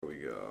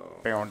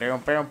Bam, bam,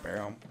 bam,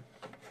 bam.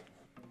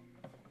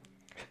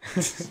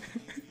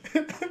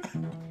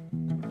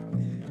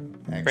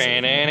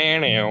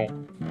 Excellent.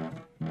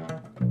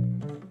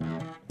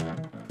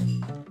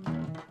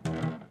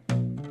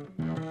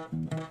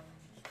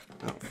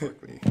 Oh,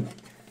 fuck me.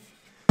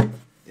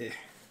 Yeah.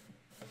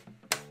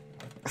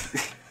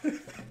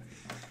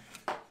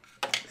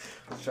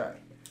 Let's try.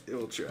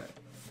 We'll try.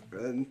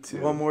 One,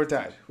 two. One more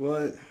time.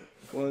 One,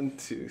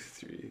 2,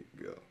 3,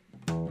 go.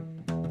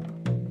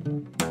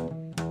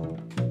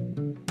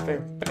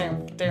 Bam,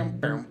 bam, bam,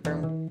 bam,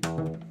 bam.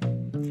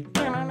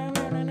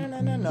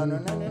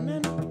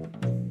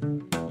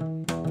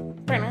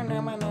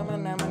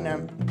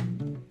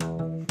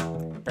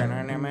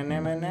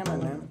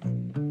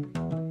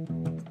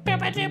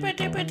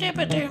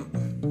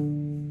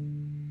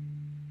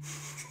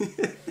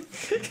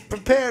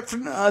 Prepared for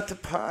another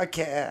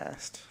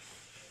podcast.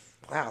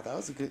 Wow, that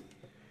was a good.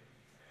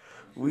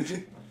 We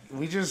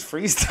just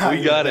freestyle.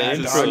 We got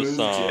an Just intro smooth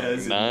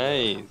jazz song.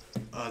 and-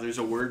 Nice. There's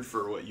a word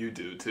for what you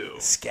do, too.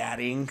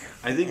 Scatting,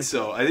 I think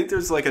so. I think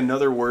there's like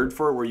another word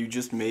for it where you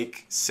just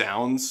make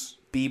sounds.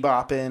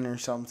 bebopping, or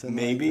something.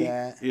 Maybe. like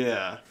that.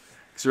 Yeah.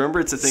 Because remember,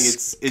 it's a thing.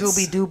 It's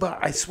Scooby Doo.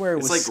 I swear it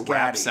It's was like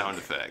rap scatting. sound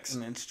effects.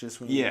 And it's just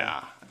when you-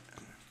 Yeah.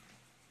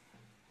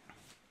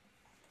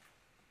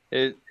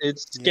 It's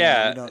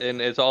Yeah, scat, we don't-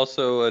 and it's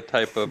also a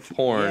type of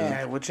porn.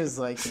 Yeah, which is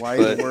like why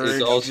But the word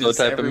it's also a just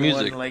type of everyone,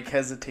 music. like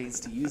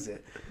hesitates to use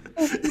it.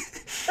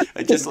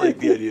 I just like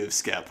the idea of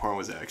scat porn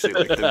was actually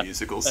like the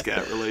musical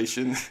scat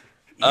relation.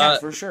 Yeah,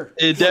 for sure.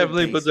 It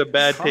definitely puts a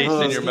bad taste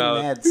Carlos in was your getting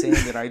mouth. Mad saying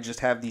that I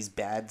just have these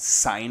bad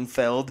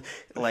Seinfeld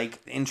like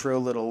intro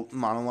little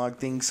monologue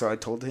things. So I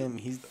told him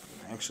he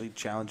actually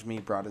challenged me,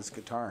 brought his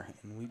guitar,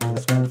 and we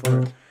just went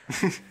for it.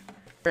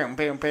 Bam,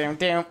 bam, bam,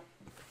 bam.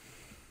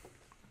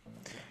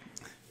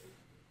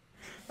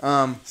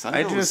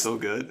 Seinfeld was so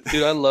good.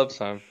 Dude, I love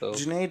Seinfeld.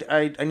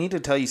 Junaid, I need to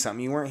tell you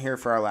something. You weren't here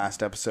for our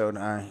last episode,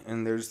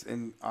 and there's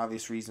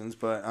obvious reasons,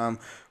 but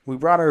we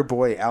brought our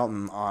boy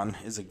Alton on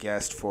as a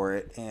guest for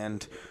it,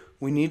 and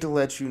we need to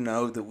let you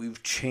know that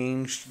we've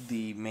changed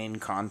the main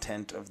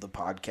content of the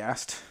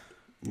podcast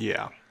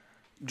Yeah.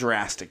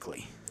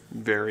 drastically.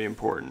 Very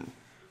important.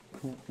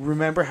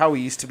 Remember how we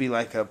used to be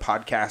like a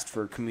podcast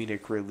for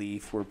comedic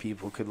relief where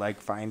people could like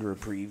find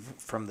reprieve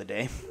from the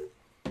day?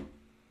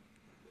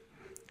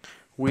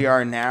 We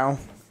are now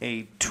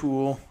a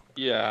Tool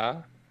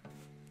Yeah.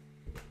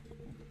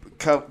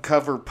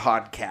 cover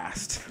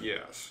podcast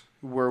Yes.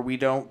 where we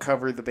don't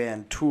cover the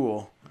band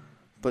Tool,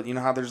 but you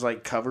know how there's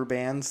like cover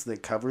bands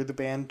that cover the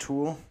band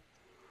Tool?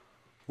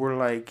 We're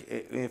like,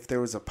 if there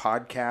was a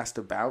podcast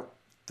about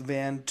the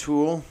band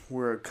Tool,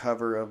 we're a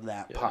cover of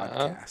that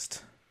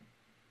podcast.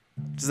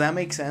 Does that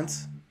make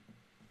sense?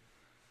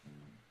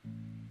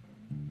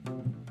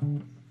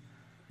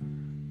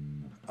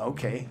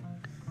 Okay.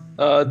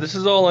 This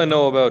is all I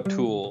know about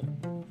Tool.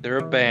 They're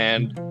a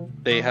band.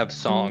 They have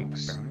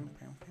songs.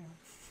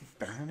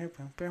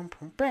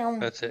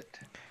 That's it.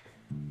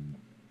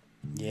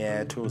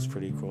 Yeah, Tool's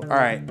pretty cool. All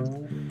right.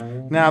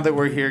 Now that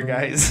we're here,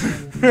 guys,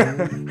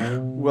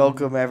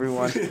 welcome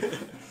everyone.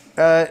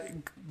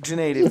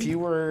 Junaid, if you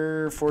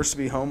were forced to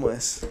be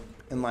homeless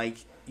and like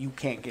you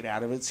can't get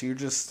out of it, so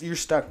you're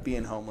stuck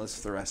being homeless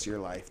for the rest of your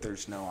life.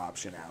 There's no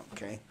option out,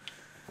 okay?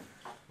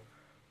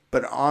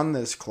 But on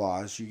this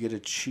clause, you get to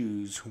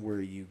choose where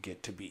you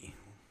get to be.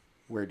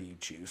 Where do you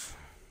choose?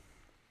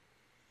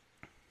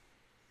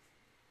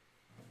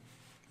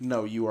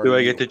 No, you are. Do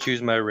I get to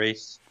choose my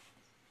race?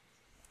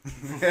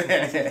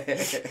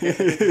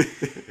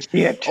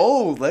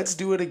 Oh, let's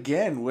do it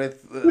again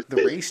with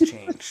the race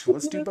change.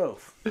 Let's do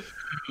both.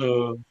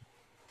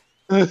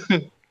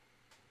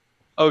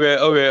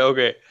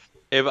 Okay.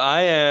 If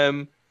I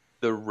am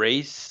the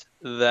race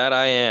that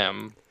I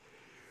am,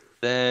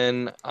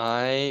 then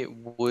I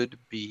would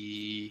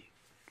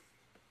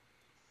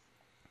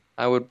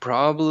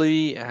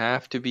probably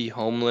have to be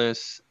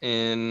homeless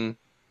in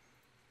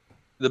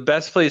the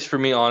best place for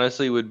me,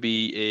 honestly, would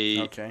be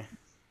a Okay.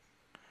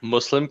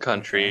 Muslim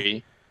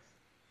country,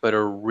 but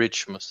a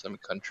rich Muslim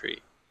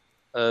country.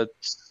 A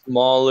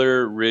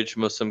smaller, rich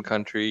Muslim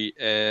country.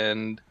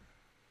 And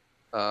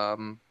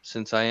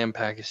since I am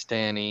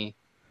Pakistani,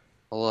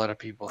 a lot of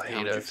people How hate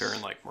would you us. fare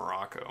in like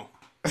Morocco?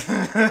 This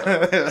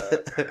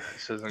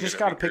isn't Just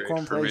gonna gotta be pick great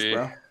one for place, me.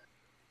 bro.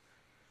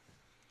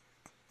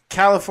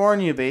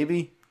 California,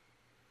 baby.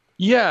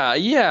 Yeah,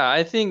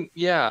 I think,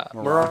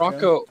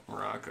 Morocco?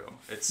 Morocco.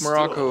 It's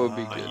Morocco still would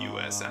be a good.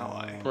 U.S.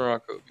 ally.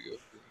 Morocco would be good.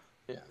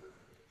 Yeah.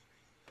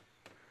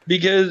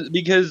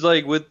 Because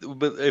like but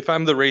if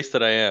I'm the race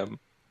that I am,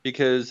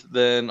 because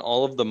then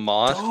all of the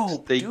mosques,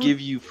 Dope, they dude. give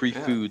you free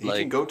Yeah, food, you can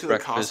like go to the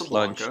breakfast,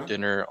 lunch, Casablanca.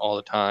 dinner all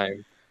the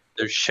time.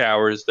 There's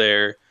showers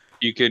there.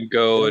 You could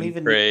go Don't and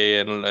even pray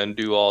and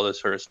do all this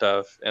sort of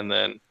stuff, and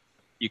then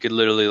you could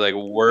literally like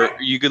work.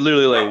 You could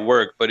literally like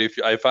work. But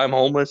if I'm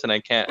homeless and I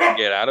can't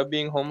get out of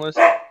being homeless,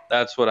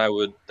 that's what I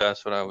would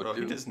Bro,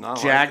 he do. does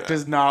not Jack like that.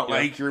 does not Yeah.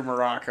 like your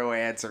Morocco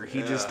answer. He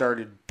Yeah. just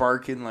started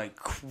barking like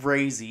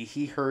crazy.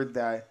 He heard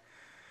that.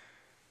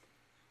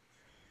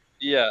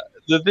 Yeah,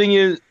 the thing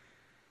is,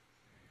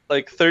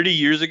 like 30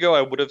 years ago,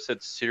 I would have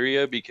said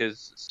Syria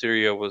because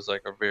Syria was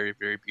like a very,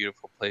 very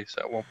beautiful place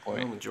at one Well,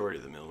 point. majority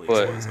of the Middle East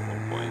But was at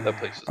one point. that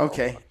place is all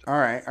Okay. fucked. All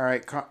right. All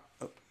right.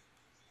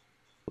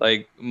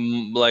 Like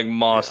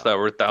mosques Yeah. that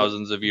were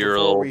thousands of years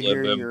Before old we have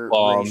hear been your race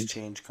bombed.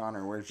 change,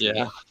 Connor, where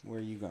Yeah. are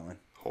you going?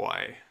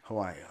 Hawaii.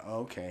 Hawaii.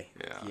 Okay.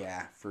 Yeah.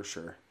 Yeah, for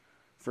sure.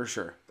 For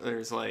sure.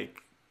 There's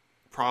like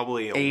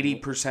probably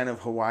 80% of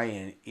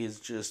Hawaiian is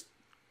just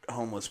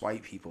homeless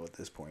white people at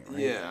this point, right?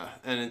 Yeah,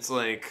 and it's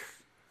like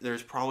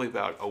there's probably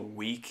about a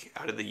week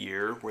out of the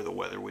year where the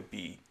weather would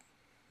be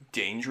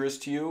dangerous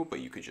to you, but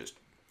you could just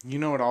You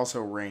know, it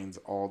also rains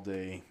all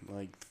day,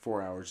 like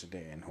 4 hours a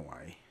day in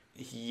Hawaii.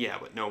 yeah,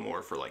 but no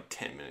more for like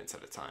 10 minutes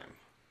at a time.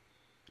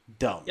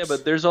 Dumps. Yeah,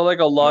 but there's a lot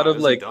No, it of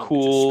doesn't like dump, it just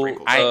cool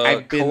sprinkles.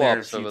 I've been there a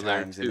co-ops few over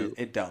there times and too.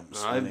 it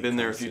dumps. when I've it been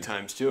there a comes few to-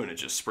 times too, and it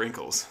just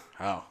sprinkles.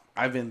 Oh,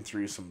 I've been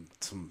through some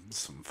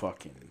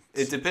fucking.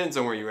 It depends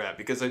on where you're at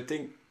because I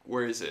think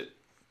where is it?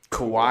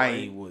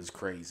 Kauai was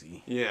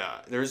crazy.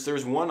 Yeah,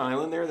 there's one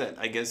island there that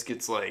I guess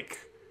gets like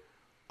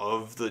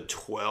of the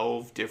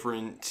 12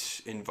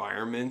 different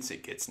environments,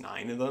 it gets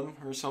 9 of them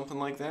or something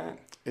like that.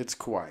 It's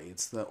Kauai.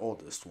 It's the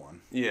oldest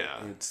one.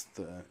 Yeah. It's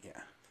the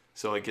yeah.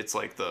 So it gets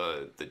like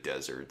the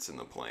deserts and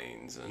the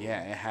plains and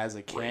Yeah, it has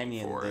a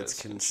canyon rainforest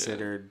that's and shit.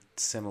 considered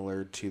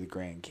similar to the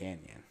Grand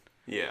Canyon.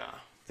 Yeah.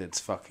 That's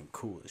fucking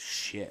cool as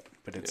shit,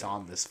 but it's Yeah.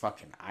 on this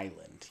fucking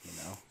island, you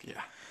know.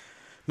 Yeah.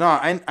 No,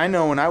 I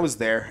know when I was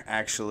there,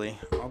 actually,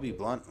 I'll be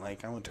blunt,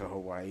 like I went to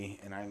Hawaii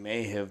and I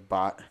may have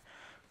bought,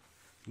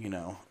 you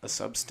know, a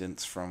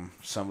substance from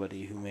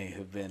somebody who may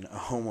have been a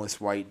homeless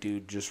white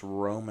dude just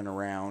roaming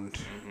around,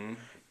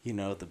 you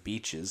know, the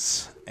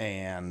beaches,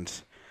 and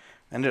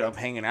ended up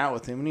hanging out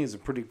with him, and he was a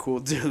pretty cool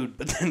dude,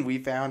 but then we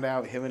found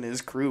out him and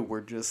his crew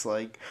were just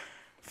like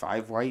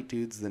 5 white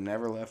dudes that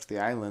never left the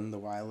island a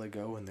while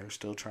ago, and they're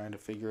still trying to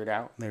figure it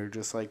out. They're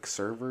just like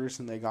servers,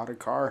 and they got a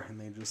car,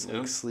 and they just like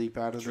Yeah. sleep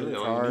out of That's their really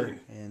all you car need.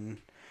 and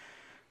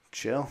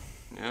chill.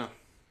 Yeah.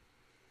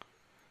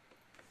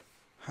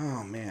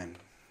 Oh man,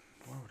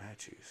 what would I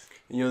choose?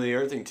 You know, the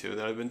other thing too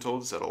that I've been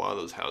told is that a lot of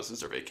those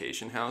houses are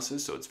vacation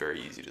houses, so it's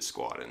very easy to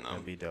squat in That'd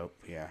them. be dope.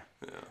 Yeah,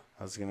 Yeah.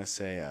 I was gonna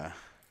say,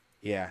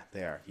 yeah,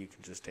 they are. You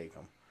can just take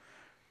them.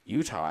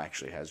 Utah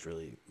actually has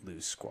really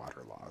loose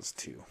squatter laws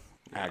too.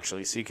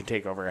 Actually, so you can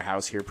take over a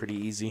house here pretty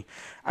easy.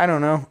 I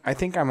don't know. I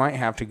think I might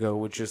have to go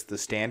with just the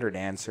standard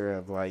answer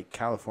of like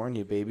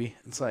California, baby.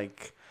 It's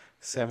like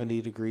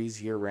 70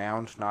 degrees year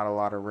round, not a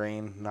lot of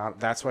rain.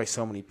 That's why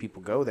so many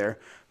people go there.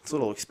 It's a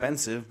little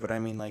expensive, but I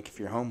mean, like if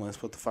you're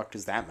homeless, what the fuck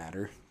does that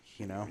matter?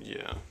 You know.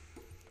 Yeah.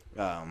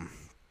 Um,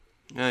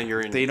 Yeah,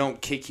 you're in. they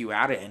don't kick you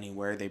out of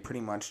anywhere. They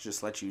pretty much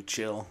just let you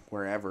chill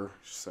wherever.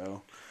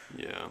 So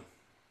Yeah.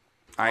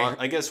 I Well,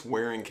 I guess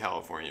where in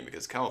California,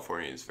 because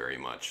California is very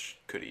much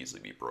could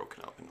easily be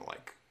broken up into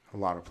like a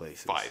lot of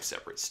places. 5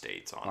 separate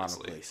states. A lot of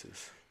Honestly,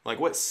 places. like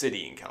what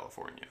city in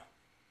California?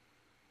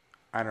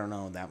 I don't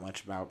know that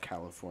much about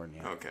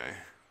California. Okay.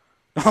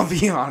 I'll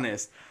be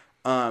honest.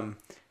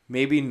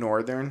 Maybe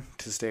northern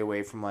to stay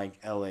away from like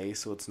LA,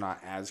 so it's not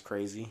as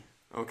crazy.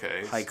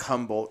 Okay. Like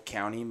Humboldt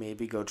County,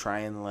 maybe go try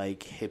and like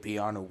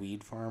hippie on a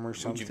weed farm or Would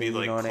something. you be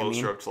like know what closer I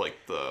mean? up to like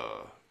the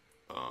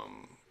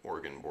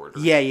Oregon border?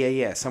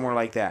 Yeah, somewhere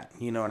like that.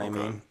 You know what I Okay.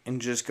 mean?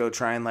 And just go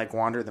try and like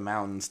wander the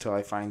mountains till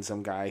I find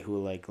some guy who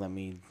will like let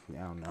me. I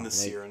don't know. In the like,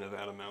 Sierra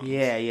Nevada mountains.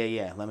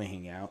 Yeah. Let me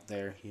hang out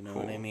there. You know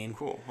Cool. what I mean?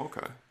 Cool.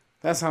 Okay.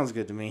 That sounds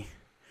good to me.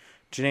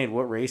 Janaid,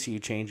 what race are you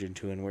changing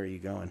to and where are you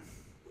going?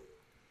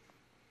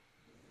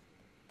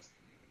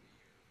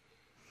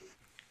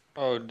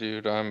 Oh,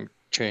 dude, I'm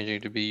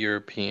changing to be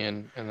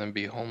European and then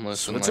be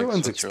homeless in like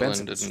Switzerland's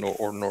Switzerland expensive.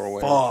 or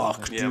Norway.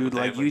 Fuck, Yeah, dude. but they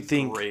Like have you a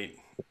think. great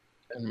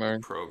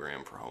Denmark.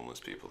 program for homeless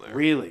people there.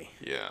 Really?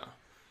 Yeah.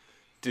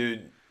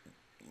 Dude,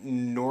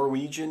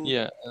 Norwegian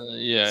city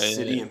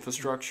yeah.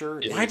 infrastructure.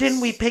 Why is-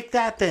 didn't we pick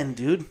that then,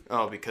 dude?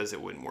 Oh, because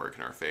it wouldn't work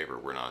in our favor.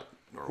 We're not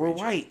We're Norwegian.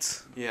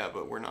 white. Yeah,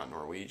 but we're not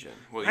Norwegian.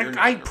 Well, you're not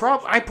I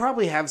Norwegian.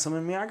 probably have some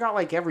in me. I got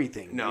like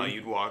everything. No, dude.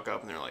 you'd walk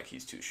up and they're like,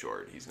 he's too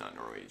short. He's not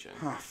Norwegian.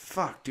 Oh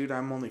fuck, dude!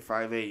 I'm only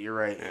 5'8". You're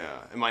right.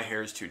 Yeah, and my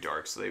hair's too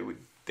dark, so they would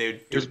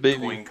Here's do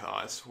baby. coin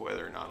costs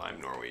whether or not I'm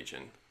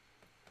Norwegian.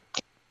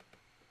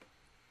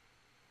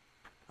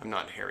 I'm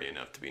not hairy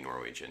enough to be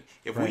Norwegian.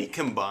 If we Right.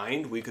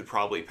 combined, we could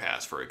probably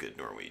pass for a good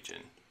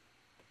Norwegian.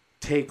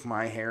 Take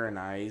my hair and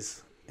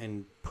eyes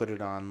and put it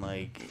on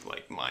like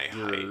Like my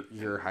your height.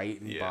 your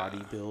height and Yeah.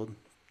 body build.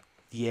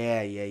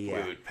 Yeah. We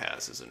would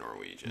pass as a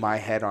Norwegian. My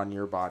head on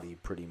your body,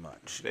 pretty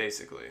much.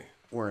 Basically.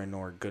 We're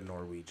a good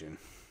Norwegian.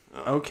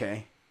 Oh.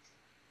 Okay.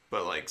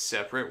 But like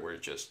separate, we're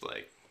just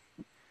like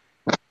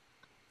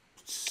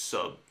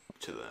sub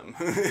to them.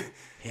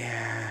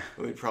 Yeah.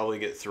 We'd probably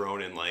get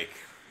thrown in like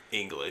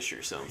English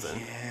or something.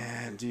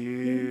 Yeah,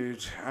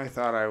 dude. I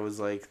thought I was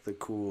like the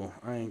cool.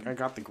 I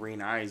got the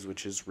green eyes,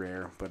 which is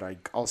rare, but I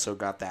also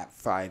got that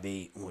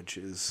 5'8", which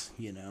is,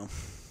 you know,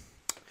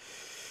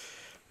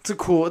 it's a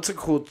cool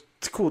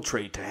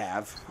trait to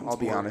have. I'll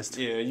be More- honest.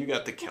 Yeah, you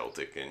got the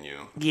Celtic in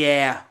you.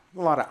 Yeah,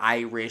 a lot of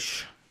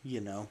Irish,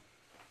 you know.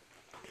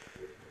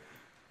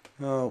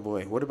 Oh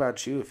boy, what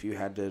about you if you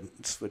had to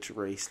switch a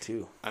race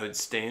too? I would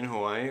stay in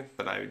Hawaii,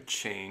 but I would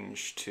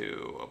change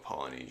to a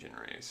Polynesian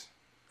race.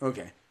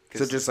 Okay. So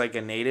 'Cause- just like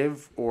a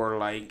native or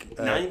like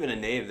Not even a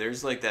native.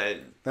 There's like that.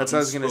 That's what I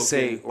was gonna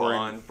say, unspoken or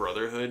bond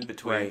brotherhood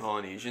between Right.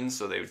 Polynesians,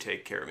 so they would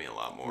take care of me a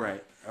lot more.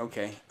 right.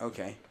 Okay.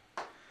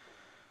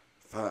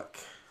 Fuck.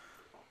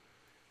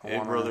 I Hey,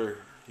 wanna- brother,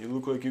 you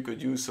look like you could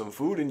use some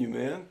food in you,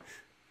 man.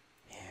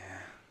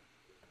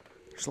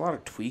 There's a lot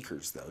of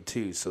tweakers though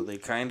too, so they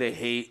kind of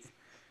hate.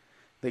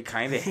 They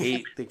kind of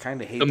hate How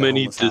the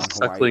many homeless out in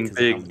Hawaii suckling because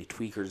of how pigs? many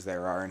tweakers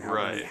there are and how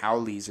many Right.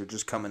 howlies are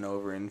just coming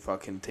over and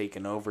fucking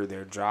taking over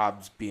their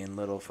jobs, being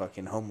little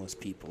fucking homeless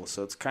people.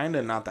 So it's kind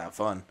of not that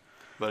fun.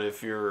 But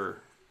if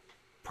you're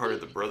part of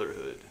the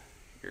brotherhood,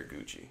 you're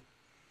Gucci.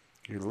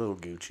 You're a little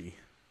Gucci.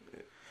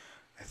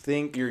 I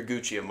think. You're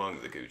Gucci among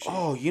the Gucci.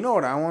 Oh, you know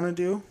what I want to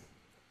do?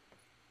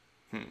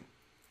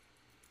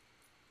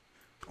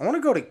 I want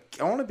to go to.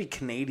 I want to be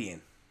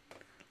Canadian,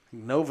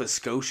 Nova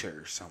Scotia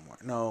or somewhere.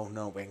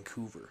 No,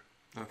 Vancouver.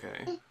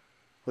 Okay.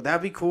 Would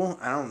that be cool?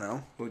 I don't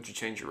know. What would you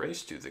change your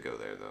race to go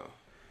there, though?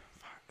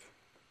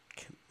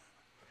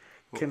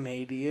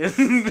 Canadian.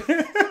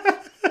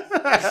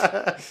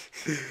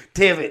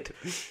 Damn it.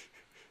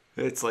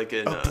 It's like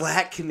in. A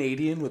black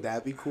Canadian, would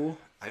that be cool?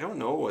 I don't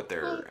know what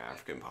their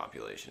African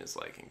population is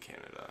like in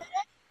Canada.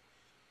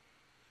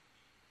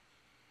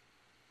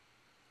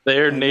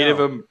 They're I native.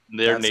 know.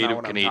 They're That's not native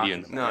what I'm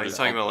Canadians. talking No, Or he's is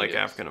talking about like Yes.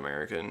 African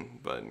American,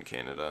 but in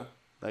Canada,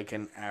 Like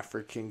an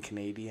African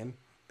Canadian?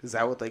 Is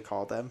that what they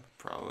call them?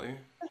 probably.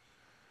 Oh,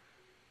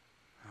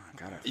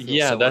 God, I feel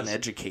Yeah, so that's-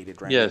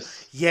 uneducated right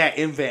Yes. now. Yeah,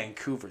 in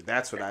Vancouver.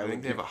 That's what I I would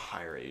think they do. have a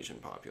higher Asian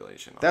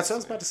population. That's what I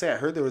was honestly. about to say. I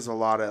heard there was a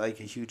lot of, like,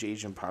 a huge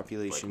Asian Like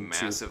population,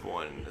 too. massive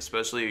one,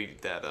 especially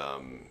that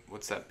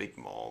what's that big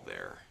mall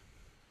there?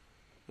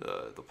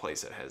 The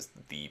place that has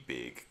the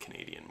big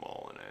Canadian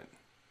mall in it.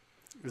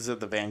 Is it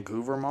the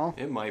Vancouver Mall?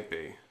 It might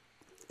be.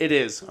 It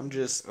is. I'm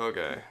just...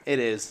 Okay. It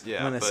is. Yeah,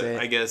 I'm going to but say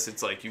I it. guess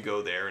it's like you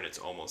go there and it's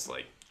almost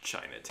like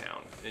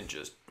Chinatown and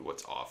just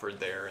what's offered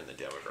there and the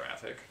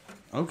demographic.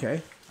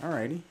 Okay.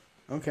 Alrighty.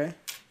 Okay.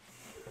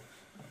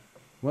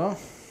 Well...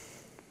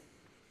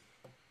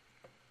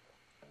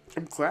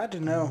 I'm glad to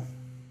know.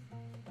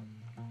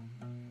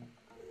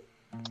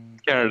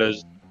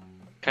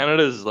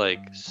 Canada's like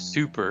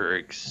super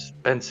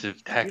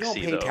expensive taxi You don't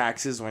pay though.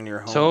 taxes when you're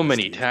home. So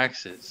many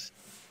taxes.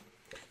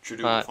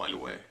 Trudeau will Not find a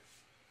way.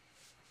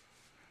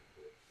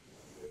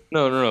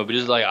 No, but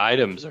just like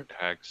items are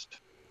taxed,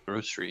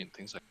 grocery and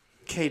things like.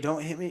 Okay,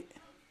 don't hit me.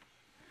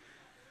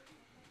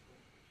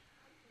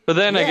 But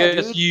then I Yeah,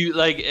 guess dude. you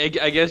like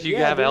I guess you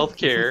Yeah, have dude.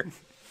 healthcare. And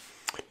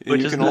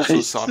Which you is can also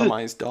nice.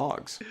 sodomize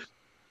dogs.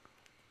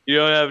 You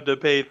don't have to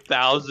pay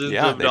thousands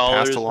Yeah, of they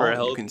dollars passed a for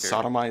law. You can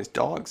healthcare. sodomize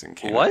dogs in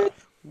Canada. What?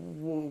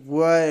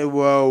 What?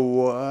 Whoa,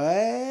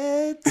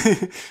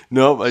 what?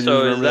 Nope, I just So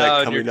is remember that that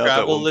on coming your up at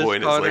travel one list,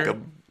 point as like Connor?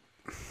 a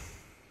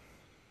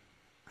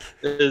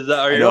Is that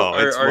are I you know,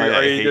 it's why I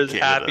are you hate just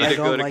Canada. happy I to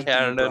don't go to like that you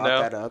Canada brought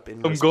now? that up in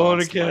I'm going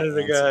to response my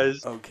Canada, answer.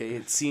 guys. Okay,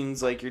 it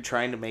seems like you're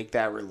trying to make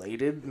that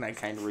related, and I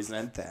kind of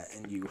resent that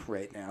in you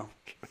right now.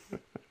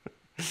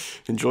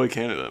 enjoy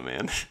Canada,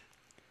 man.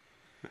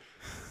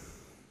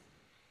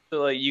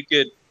 So like you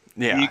could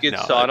Yeah, you could no,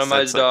 sodomize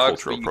that's like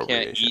dogs, cultural but you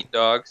can't appropriation. eat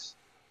dogs.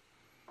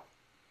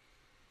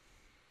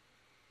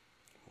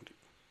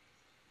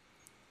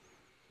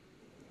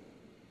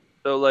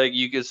 So like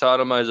you could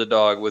sodomize a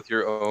dog with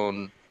your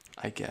own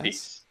I guess.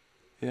 piece.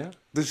 Yeah.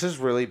 This is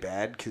really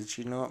bad because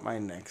you know what? My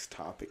next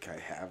topic I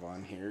have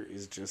on here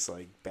is just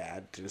like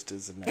bad, just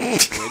as a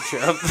next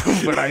switch up.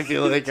 But I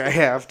feel like I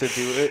have to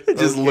do it.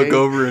 Just look okay?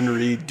 over and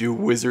read. Do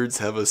wizards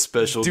have a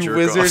special Do jerk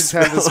wizards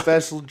off have a spell?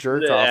 special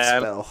jerk off Yeah.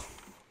 spell?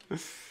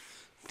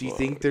 Do you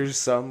think there's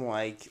some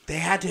like they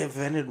had to have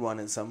invented one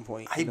at some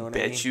point? I You know what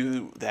bet I mean?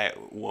 you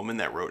that woman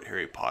that wrote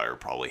Harry Potter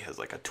probably has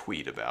like a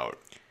tweet about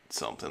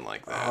something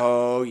like that.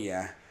 Oh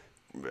yeah.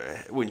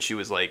 When she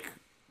was like,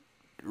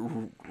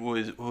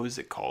 what was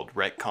it called?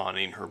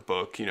 Retconning her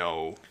book, you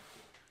know.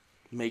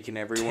 Making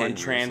everyone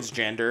 10 years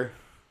transgender.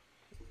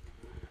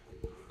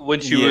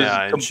 When she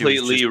Yeah, was and she was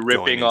completely just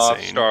ripping going off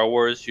insane. Star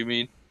Wars, you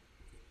mean?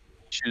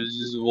 She was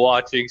just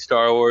watching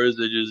Star Wars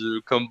and just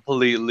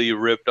completely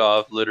ripped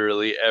off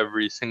literally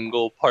every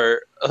single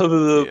part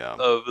of Yeah.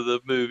 the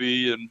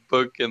movie and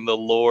book and the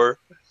lore,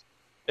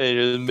 and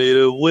just made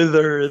it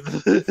withered,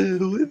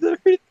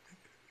 withered.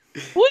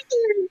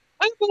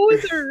 I'm a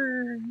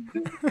withered.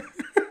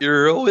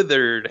 You're a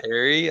withered,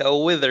 Harry. A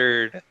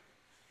withered.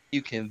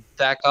 You can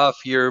thack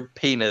off your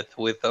penis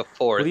with a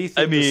fork. What do you think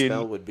I the mean,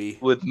 spell would be?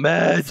 with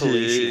magic.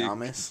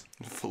 Feliciamus.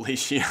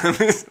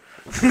 Felicianus.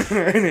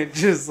 And it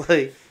just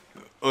like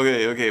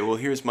Okay. Well,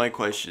 here's my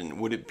question: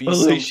 would it be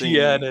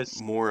Felicianus.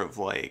 something more of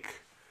like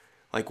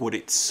would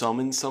it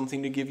summon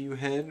something to give you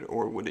head,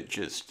 or would it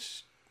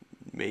just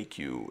make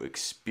you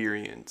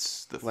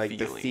experience the like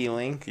feeling? the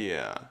feeling,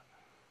 Yeah.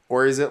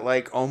 or is it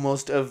like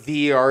almost a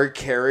VR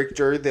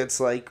character that's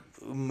like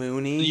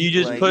Mooney. You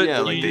just like, put yeah,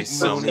 like you they just put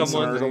summon Mooney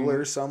someone. something.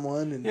 Myrtle or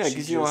someone. And Yeah, she's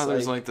because you know how just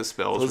there's like the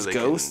spells those where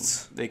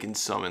ghosts. they can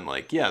summon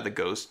like the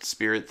ghost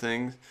spirit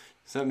things.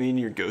 Does that mean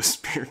your ghost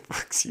spirit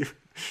fucks you?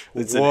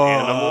 It's an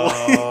animal.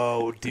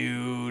 Whoa,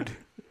 dude.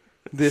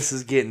 This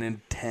is getting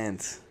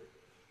intense.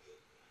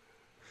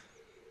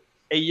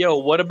 Hey, yo,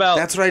 what about?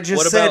 That's what I just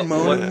what said, about-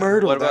 Moaning what-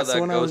 Myrtle. what about That's the that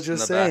one I was ghost in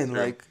just the saying.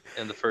 bathroom Like,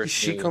 in the first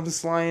she movie? comes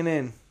flying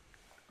in.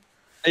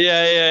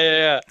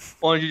 Yeah.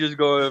 Why don't you just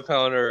go and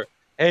pound her?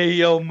 Hey,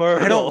 yo,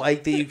 Myrtle. I don't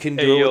like that you can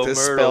Hey, do it yo, with a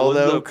Myrtle, spell, what's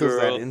though, up, because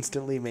that girl?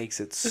 instantly makes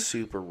it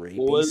super rapey.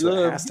 What's So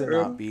it up, has to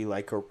girl? not be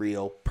like a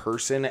real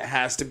person. It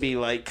has to be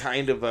like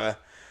kind of a...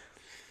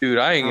 Dude,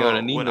 I ain't Bro,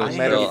 gonna need what no I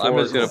spell. I'm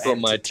just gonna metaphorical put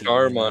my entity,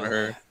 charm you on know?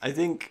 her. I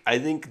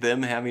think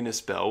them having a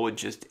spell would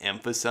just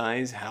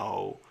emphasize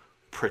how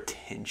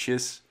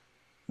pretentious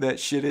that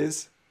shit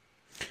is.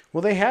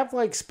 Well, they have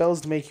like spells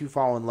to make you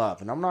fall in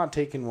love, and I'm not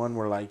taking one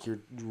where like you're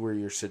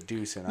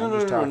seducing. No, I'm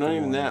just talking not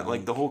even more that.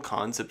 Like the whole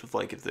concept of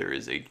like if there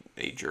is a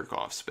jerk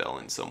off spell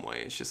in some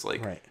way, it's just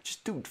like, Right.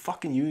 just dude,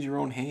 fucking use your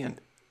own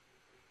hand.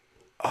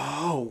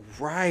 Oh,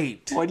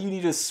 right. Why do you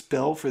need a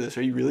spell for this?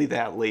 Are you really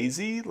that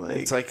lazy? Like,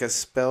 It's like a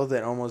spell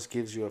that almost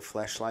gives you a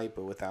fleshlight,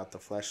 but without the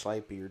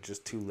fleshlight, but you're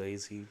just too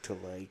lazy to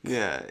like.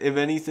 yeah. If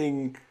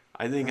anything,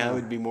 I think I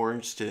would be more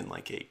interested in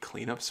like a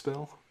cleanup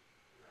spell.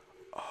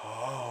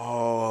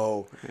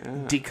 Oh, Yeah.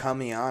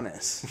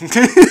 Decamianus.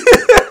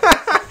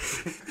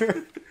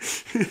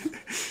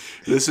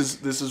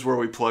 This is where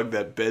we plug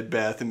that Bed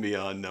Bath and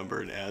Beyond number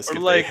and ask Or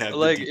if like, they have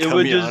like the it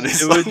would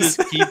Decamianus just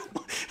on keep.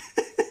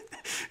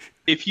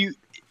 If you.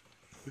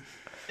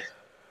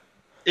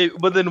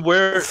 But then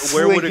where would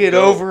Flick it it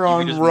go? over You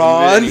on could just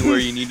Ron. Move it anywhere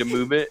you need to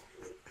move it.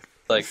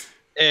 Like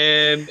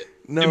and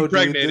No,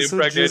 Impregnate, dude, this would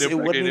impregnate, just, it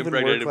wouldn't impregnate, even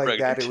work impregnate, like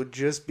that. impregnate. It would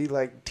just be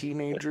like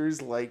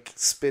teenagers like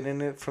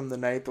spinning it from the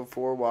night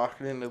before,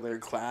 walking into their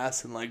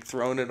class and like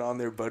throwing it on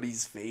their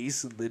buddy's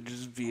face, and then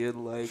just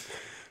being like,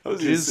 I was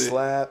gonna jizz say,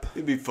 slap.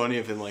 It'd be funny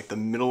if in like the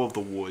middle of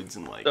the woods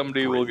and like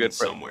Somebody will Britain get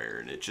pregnant. somewhere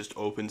and it just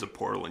opens a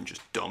portal and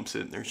just dumps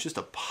it and there's just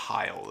a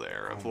pile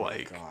there of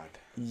like God.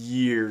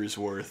 years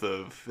worth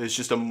of it's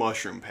just a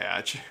mushroom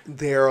patch.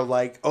 They're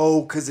like,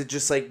 oh, because it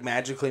just like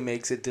magically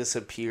makes it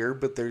disappear,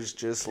 but there's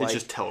just like, It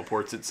just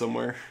teleports it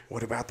somewhere.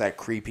 what about that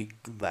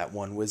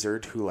one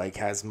wizard who like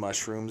has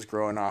mushrooms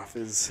growing off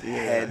his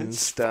head and it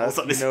just stuff? falls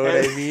on You his know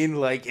head. what I mean?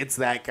 Like it's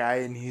that guy,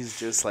 and he's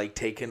just like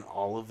taking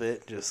all of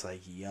it, just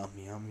like yum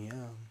yum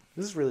yum.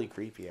 This is really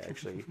creepy,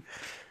 actually.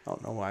 I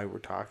don't know why we're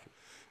talking.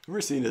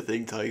 Ever seen a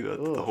thing talking about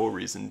Ugh. the whole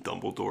reason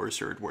Dumbledore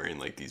started wearing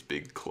like these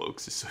big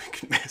cloaks is so he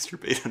can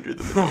masturbate under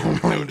them and no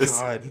one would notice?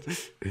 God.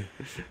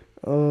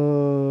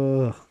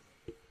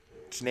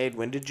 Sinead,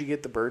 when did you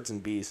get the birds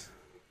and bees?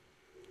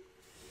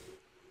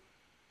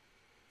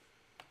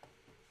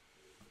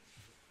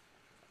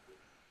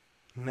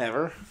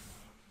 Never.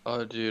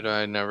 Oh, dude,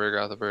 I never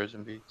got the birds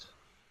and bees.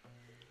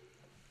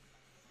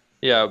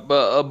 Yeah,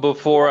 but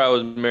before I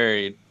was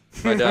married,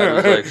 my dad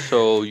was like,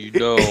 "So you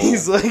know?"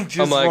 He's like, just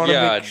I'm like, want to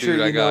 "Yeah, make sure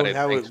dude, I you got know it.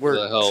 how Thanks it for the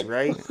works, help."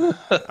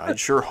 right? I'd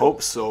sure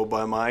hope so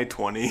by my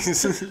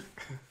 20s.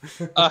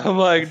 I'm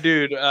like,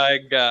 "Dude, I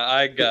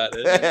got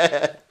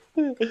it.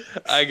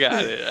 I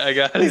got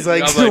it. He's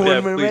like, I'm so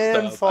 "Dad, when a please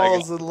man stop.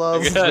 falls in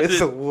love got with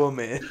it." a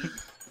woman,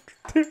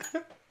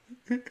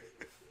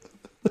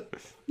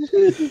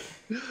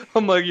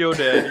 I'm like, "Yo,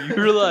 Dad,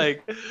 you're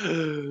like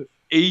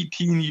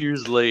 18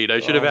 years late. I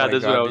should have Oh had my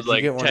this when God, I did was you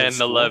like get one at 10,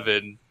 school?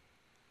 11."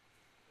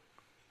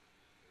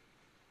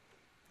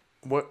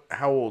 what?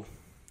 How old?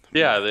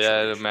 Yeah, they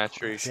had a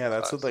maturation. Yeah,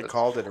 that's what class. they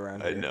called it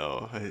around I here.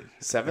 know.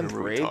 Seventh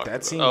remember we grade. talked That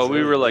about seems. Oh, we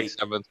really were like late.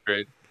 7th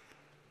grade.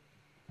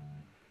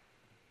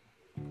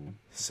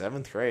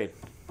 Seventh grade.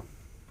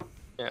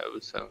 Yeah, it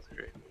was 7th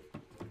grade.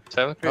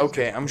 7th grade.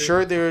 Okay, I'm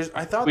sure there's.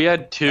 I thought We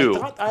had two.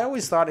 I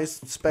always thought,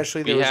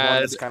 especially there We was one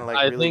had- that's kind of like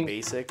I really think-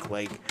 basic.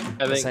 Like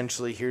think-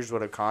 essentially, here's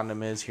what a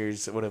condom is.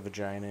 Here's what a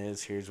vagina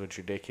is. Here's what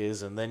your dick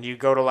is. And then you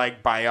go to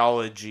like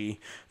biology.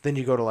 Then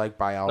you go to like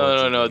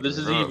biology. No. later. This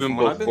is From even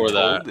what I've been before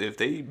that. told, if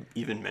they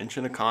even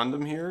mention a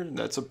condom here,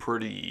 that's a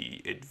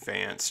pretty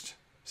advanced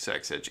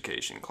sex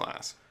education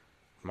class.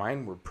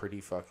 Mine were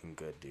pretty fucking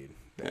good, dude.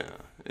 Yeah.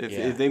 If, Yeah.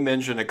 if they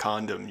mention a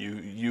condom,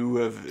 you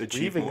have achieved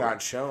We even more.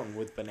 got shown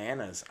with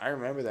bananas. I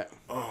remember that.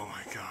 Oh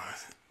my god.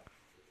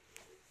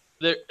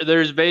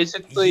 There's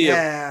basically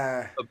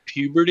Yeah. a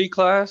puberty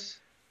class.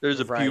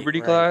 There's a Right, puberty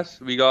right. class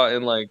we got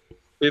in like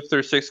 5th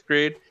or 6th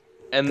grade,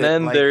 and That,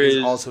 then like, there is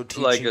is also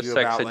teaching like a you sex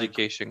about, like,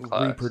 education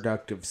class.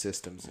 Reproductive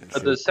systems and But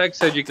shit. the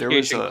sex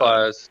education a-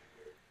 class,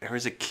 There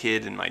was a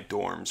kid in my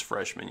dorms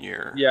freshman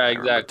year. Yeah, I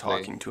remember exactly.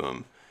 talking to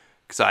him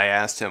because I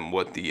asked him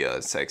what the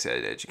sex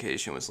ed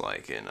education was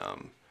like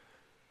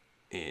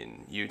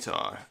in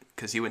Utah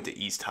because he went to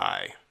East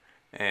High,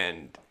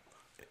 and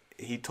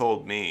he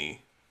told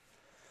me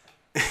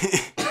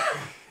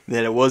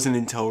that it wasn't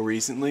until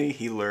recently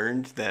he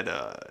learned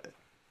that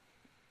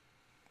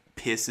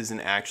piss isn't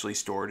actually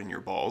stored in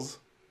your balls.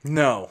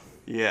 No,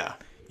 Yeah.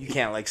 you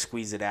can't like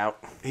squeeze it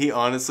out. He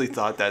honestly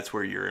thought that's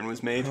where urine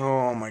was made.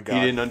 Oh my god. He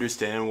didn't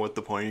understand what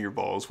the point of your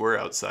balls were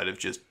outside of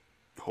just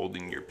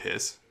holding your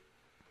piss.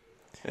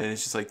 And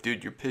it's just like,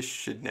 dude, your piss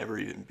should never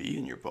even be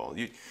in your ball.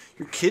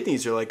 Your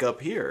kidneys are like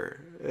up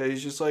here. And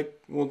it's just like,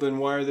 well, then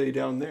why are they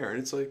down there? And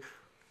it's like,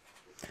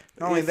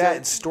 not only that,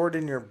 it's stored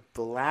in your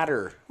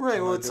bladder.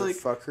 Right. Well, it's like,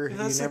 fucker. if Have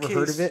that's you the never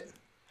heard case, of it?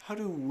 How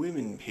do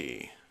women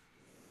pee?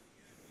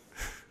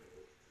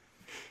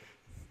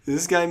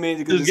 This guy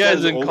made it. This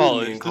guy's in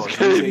college. This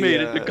guy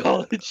made it to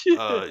college.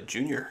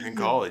 Junior in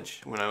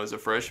college when I was a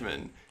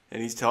freshman,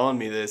 and he's telling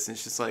me this, and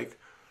it's just like,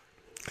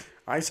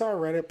 I saw a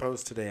Reddit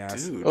post today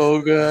asking. dude.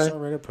 Oh I god. saw a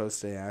Reddit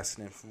post today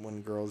asking if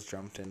when girls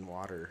jumped in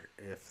water,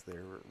 if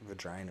their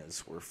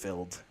vaginas were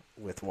filled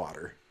with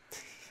water.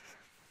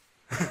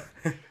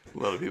 A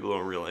lot of people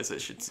don't realize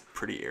that shit's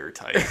pretty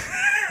airtight.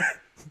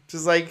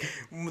 Just like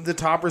the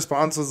top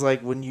response was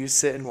like, when you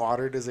sit in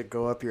water, does it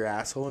go up your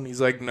asshole? And he's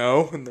like,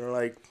 no. And they're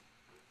like,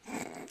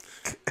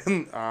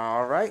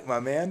 all right, my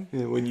man.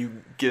 And when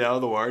you get out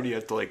of the water, do you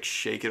have to like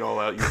shake it all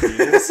out your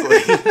penis?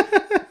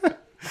 Like,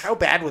 How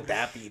bad would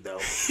that be, though?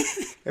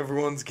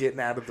 Everyone's getting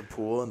out of the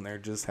pool and they're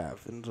just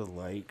having to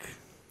like.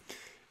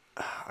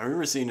 I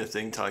remember seeing a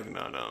thing talking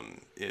about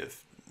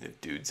if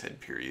dudes had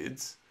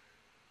periods,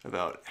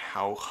 about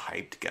how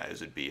hyped guys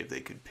would be if they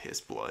could piss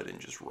blood and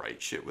just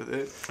write shit with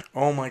it.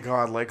 Oh my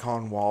god, like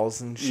on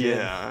walls and shit.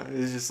 Yeah,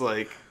 it's just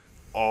like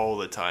all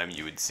the time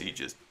you would see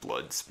just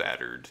blood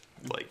spattered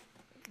like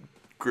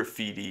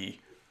graffiti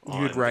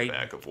on the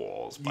back of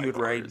walls. You would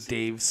write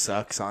 "Dave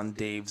sucks" on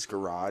Dave's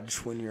garage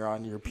when you're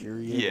on your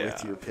period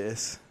with your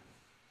piss.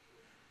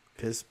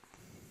 Piss.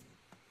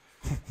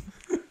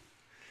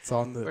 It's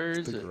on the, Where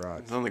is the it? garage.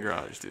 It's on the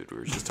garage, dude. We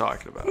were just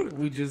talking about it.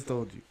 We just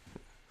told you.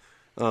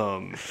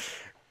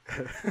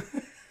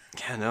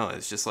 Yeah, no,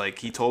 it's just like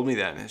he told me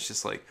that, and it's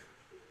just like,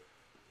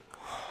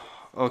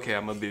 okay,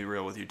 I'm gonna be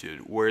real with you, dude.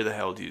 Where the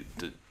hell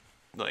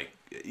like,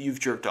 you've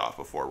jerked off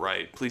before,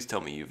 right? Please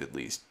tell me you've at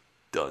least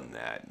done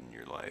that in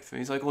your life. And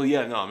he's like, well,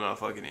 yeah, no, I'm not a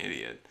fucking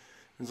idiot.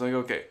 It's like,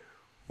 okay,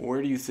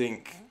 where do you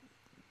think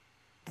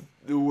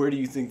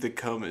the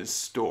cum is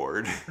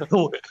stored?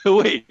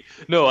 Wait,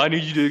 no, I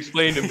need you to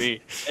explain to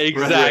me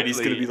exactly Right, he's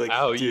gonna be like,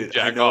 how dude, you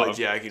jack I know off. what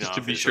jacking just off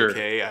to be is, sure.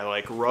 okay? I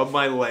like rub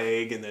my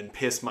leg and then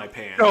piss my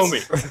pants. Show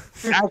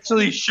me.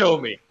 Actually, show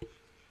me.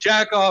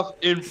 Jack off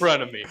in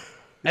front of me,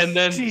 and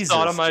then Jesus,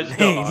 sodomize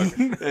Jermaine. dog.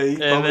 He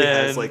probably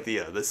has then- like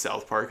the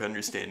South Park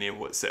understanding of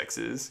what sex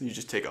is. You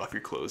just take off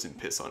your clothes and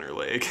piss on her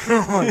leg.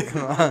 Oh my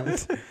god.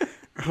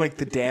 Like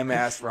the damn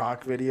ass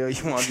rock video.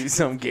 You want to do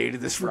something gay to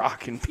this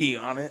rock and pee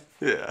on it?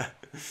 Yeah.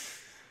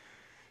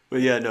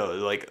 But yeah, no,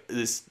 like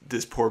this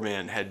poor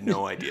man had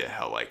no idea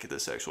how like the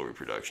sexual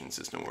reproduction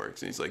system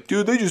works. And he's like,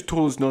 dude, they just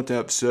told us not to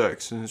have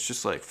sex. And it's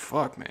just like,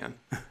 fuck, man.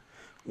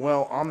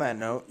 Well, on that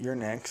note, you're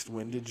next.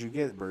 When did you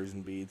get birds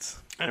and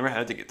beads? I never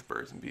had to get the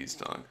birds and bees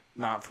done.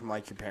 Not from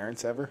like your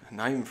parents ever?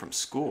 Not even from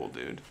school,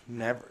 dude.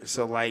 Never.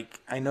 So like,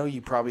 I know you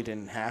probably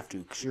didn't have to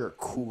because you're a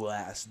cool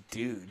ass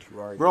dude who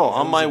already Bro,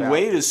 on knows my about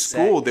way to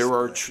school, sex, there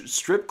were but-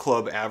 strip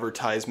club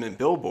advertisement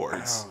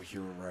billboards. Oh,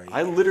 you're right.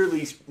 I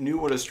literally knew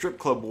what a strip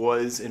club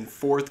was in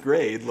 4th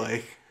grade.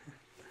 Like,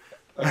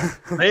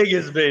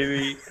 Vegas,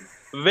 baby.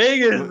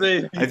 Vegas,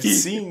 baby. I've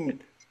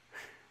seen.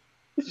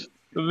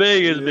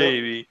 Vegas, Yep.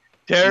 baby.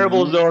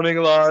 Terrible zoning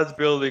laws,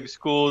 building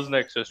schools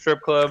next to strip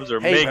clubs, or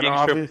Hey, but making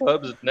strip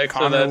clubs next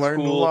Connor to that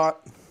learned a school.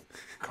 lot.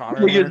 Connor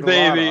Vegas, learned a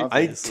baby. lot,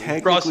 I obviously.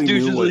 technically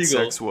Prostitution's knew what legal.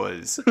 sex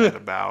was at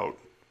about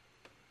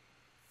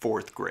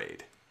 4th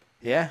grade.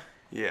 Yeah.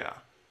 Yeah.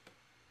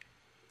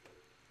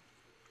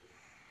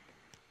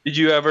 Did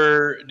you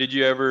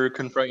ever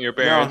confront your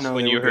parents no,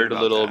 when they you were good heard a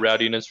about little that.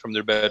 rowdiness from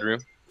their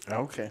bedroom?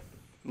 Okay.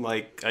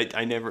 Like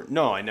I never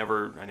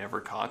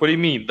caught. What do you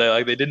them. mean?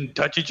 Like they didn't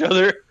touch each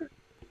other?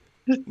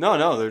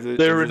 No, they're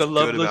They were in a just good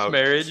loveless about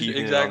marriage.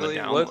 keeping it on Exactly. the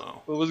down What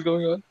low. was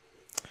going on?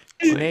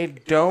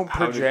 Sinead, don't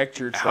how to- project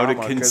your how to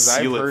trauma because I've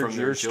conceal it heard from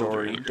their your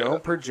story. children.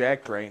 Don't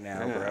project right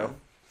now, Yeah. bro.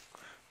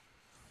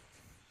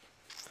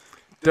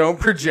 Don't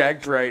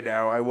project right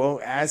now. I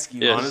won't ask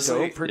you. Yes. Honestly,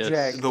 Don't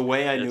project. The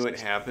way I knew it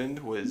happened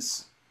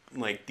was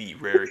like the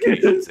rare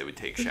occasions they would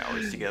take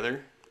showers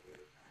together.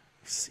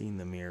 I've seen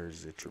the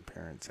mirrors at your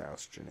parents'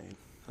 house, Janae.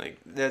 Like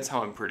that's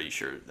how I'm pretty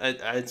sure.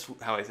 That's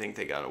how I think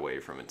they got away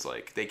from. It's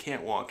like they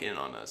can't walk in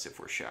on us if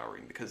we're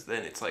showering because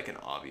then it's like an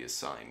obvious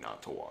sign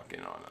not to walk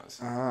in on us.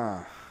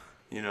 Ah.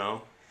 You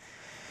know,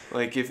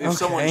 like if Okay.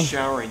 someone's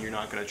showering, you're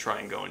not gonna try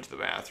and go into the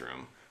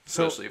bathroom,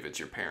 So- especially if it's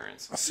your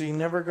parents. So you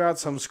never got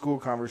some school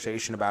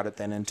conversation about it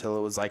then until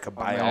it was like a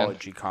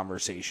biology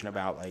conversation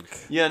about like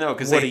Yeah, no,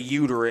 because what a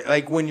uterus,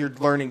 like when you're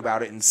learning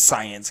about it in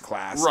science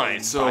class. right.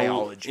 in So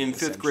biology, in 5th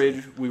essentially.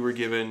 grade, we were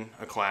given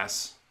a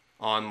class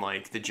on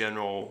like the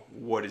general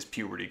what is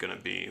puberty gonna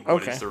be,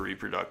 what Okay. is the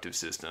reproductive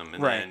system,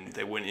 and Right. then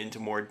they went into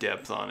more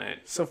depth on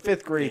it. So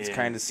 5th grade's And-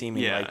 kind of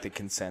seeming yeah. like the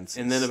consensus.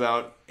 And then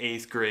about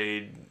 8th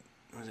grade,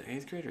 was it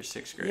 8th grade or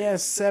 6th grade? yeah,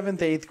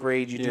 7th, 8th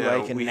grade, you do Yeah,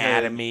 like we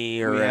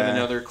anatomy or we had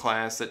another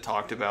class that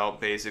talked about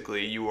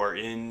basically you are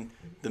in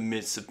the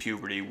midst of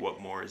puberty. What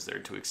more is there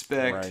to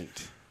expect?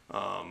 right.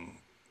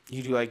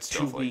 You do like 2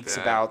 Stuff like weeks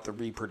that. about the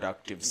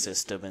reproductive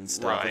system and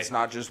stuff. Right. It's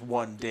not just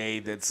one day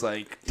that's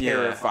like Yeah,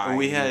 terrifying. and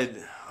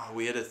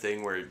we had a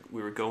thing where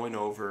we were going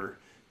over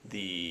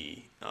the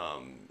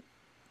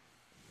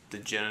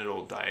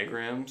genital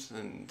diagrams,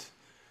 and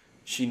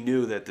she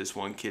knew that this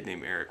one kid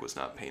named Eric was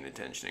not paying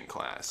attention in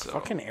class. So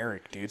Fucking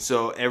Eric, dude.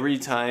 So every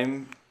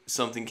time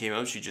something came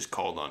up, she just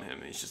called on him,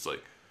 and he's just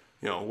like,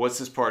 what's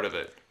this part of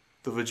it?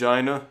 The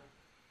vagina?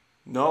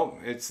 No,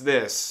 it's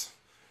this.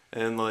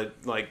 And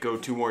like go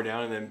 2 more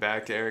down, and then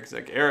back to Eric. He's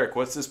like, Eric,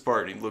 what's this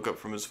part? And he'd look up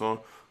from his phone.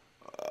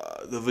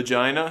 The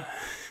vagina?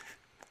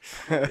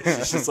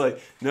 It's just like,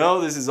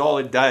 no, this is all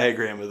a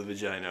diagram of the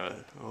vagina.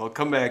 I'll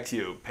come back to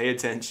you. Pay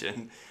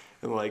attention.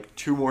 And like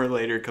 2 more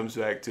later comes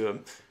back to him.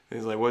 And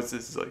he's like, what's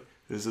this? He's like,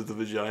 is it the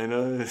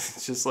vagina?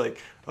 It's just like,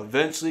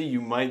 eventually you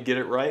might get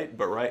it right,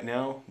 but right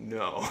now,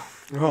 no.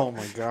 Oh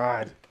my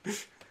god.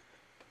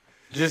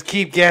 Just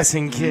keep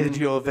guessing, kid.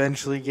 You'll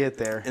eventually get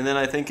there. And then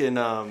I think in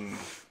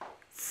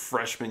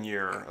freshman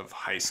year of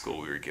high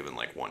school, we were given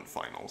like one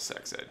final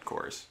sex ed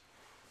course.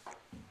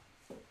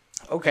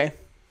 Okay.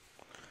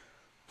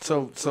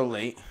 So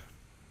late.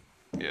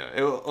 Yeah.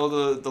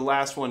 The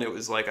last one, it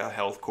was like a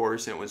health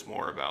course, and it was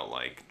more about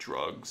like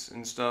drugs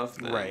and stuff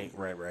than Right.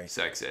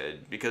 sex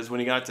ed. Because when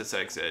he got to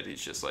sex ed,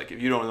 he's just like,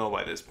 if you don't know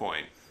by this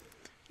point,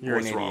 You're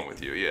what's an wrong idiot.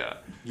 with you? Yeah.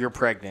 You're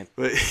pregnant.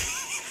 But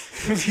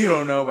If you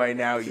don't know by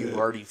now, you've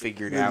already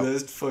figured the out.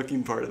 best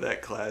fucking part of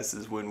that class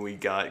is when we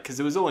got, because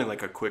it was only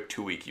like a quick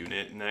 2-week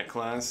unit in that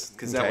class,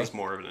 because that Okay. was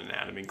more of an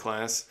anatomy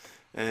class.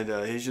 And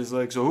he's just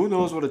like, so who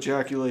knows what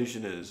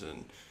ejaculation is?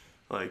 And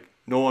like,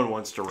 no one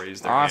wants to raise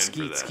their hand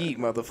for that. Skeet,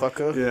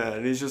 motherfucker. Yeah,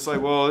 and he's just like,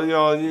 well,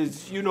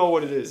 you know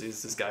what it is.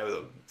 He's this guy with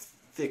a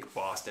thick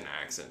Boston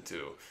accent,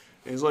 too.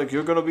 And he's like,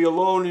 you're going to be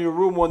alone in your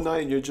room one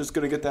night, and you're just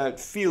going to get that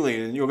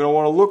feeling, and you're going to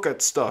want to look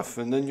at stuff,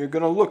 and then you're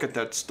going to look at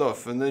that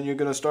stuff, and then you're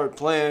going to start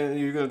playing, and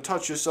you're going to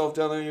touch yourself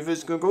down there, and your fist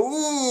is going to go,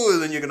 ooh,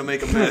 and then you're going to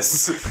make a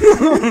mess.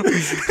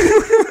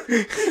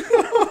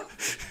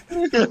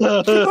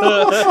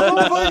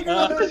 Oh my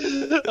god.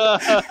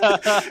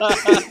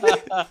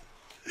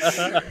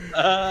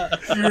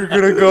 You're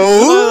gonna go.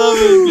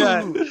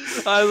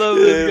 I love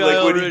this guy.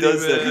 Like when he already,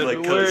 does that, he man. like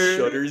cuts Where-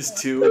 shutters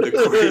too in the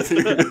corner of the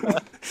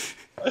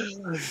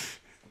room.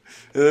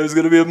 And there's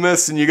gonna be a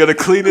mess, and you gotta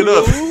clean it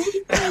up.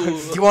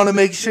 You want to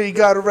make sure you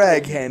got a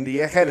rag handy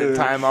ahead of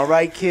time, all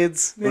right,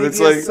 kids? But Maybe it's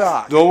a like,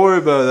 sock. don't worry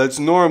about it. That's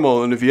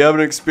normal. And if you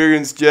haven't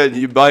experienced yet,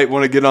 you might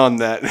want to get on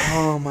that.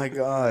 Oh my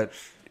god.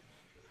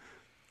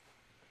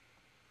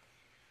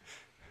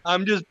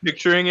 I'm just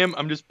picturing him.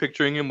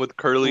 With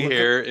curly Look at-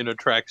 hair in a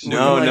tracksuit.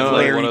 No, Like no,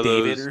 Larry one of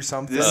David those, or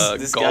something. This guy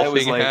was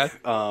golfing like hat.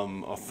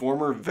 a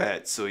former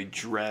vet, so he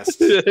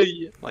dressed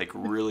like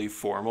really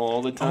formal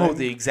all the time. Oh,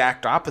 the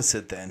exact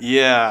opposite then.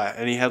 Yeah,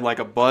 and he had like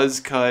a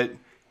buzz cut,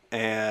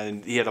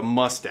 and he had a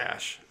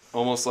mustache,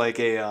 almost like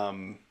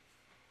a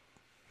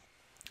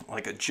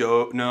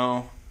Joe.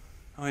 No,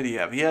 what did he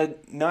have? He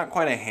had not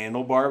quite a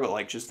handlebar, but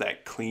like just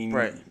that clean.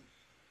 Right.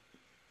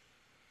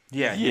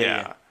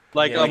 Yeah.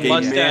 Like Yeah, a like a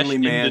mustache manly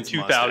in the man's 2000s.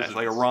 mustache,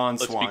 like a Ron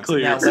Let's be Swanson.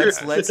 clear. Now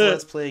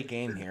let's play a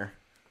game here.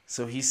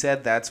 So he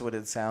said that's what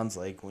it sounds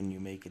like when you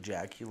make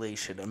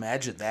ejaculation.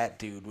 Imagine that,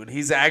 dude, when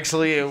he's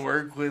actually at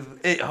work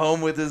at home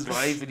with his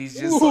wife, and he's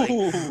just like,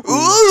 ooh,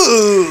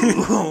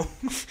 ooh.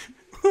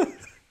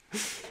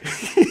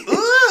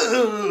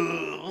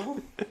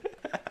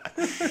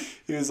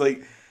 He was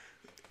like,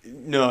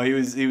 no, he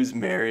was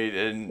married,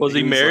 and Was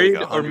he like married?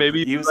 100 Or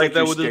maybe he was like like that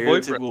your with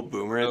his boyfriend? stereotypical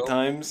boomer No. at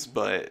times,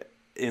 but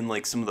in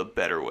like some of the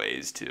better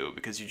ways too,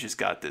 because you just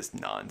got this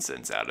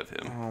nonsense out of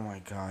him. Oh my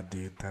god,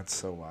 dude, that's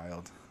so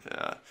wild.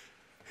 Yeah,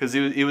 because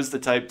he was the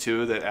type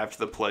too that after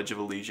the Pledge of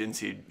Allegiance,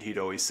 he'd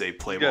always say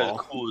 "play guy's ball"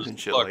 cool as and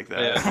shit fuck, like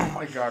that. man. Oh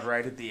my god,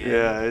 right at the end.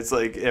 Yeah, it's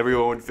like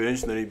everyone would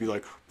finish, and then he'd be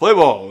like, "Play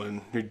ball,"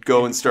 and he'd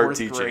go and start Fourth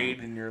teaching. grade,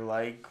 and you're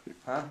like,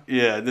 huh?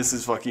 Yeah, this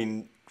is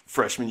fucking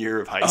freshman year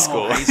of high Oh,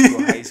 school.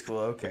 high school,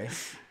 okay.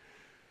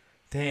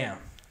 Damn.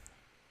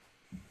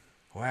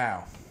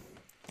 Wow.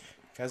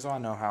 You guys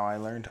want to know how I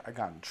learned? I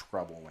got in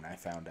trouble when I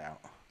found out.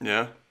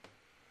 Yeah.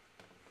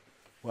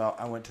 Well,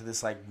 I went to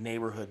this like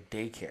neighborhood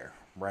daycare,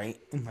 right?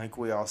 And like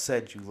we all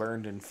said, you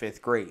learned in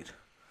 5th grade.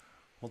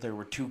 Well, there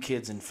were 2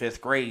 kids in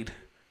 5th grade.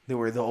 They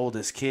were the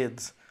oldest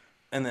kids.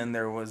 And then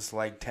there was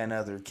like 10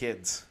 other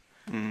kids.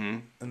 Mm-hmm.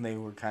 And they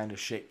were kind of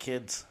shit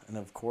kids. And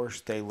of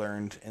course, they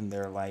learned in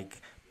their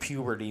like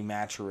puberty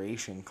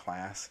maturation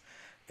class.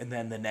 And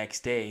then the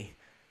next day,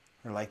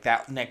 or like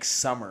that next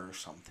summer or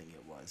something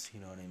it was, you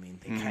know what I mean?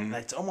 They kind of,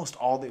 that's almost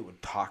all they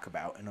would talk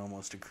about in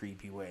almost a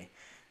creepy way.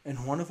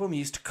 And one of them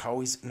used to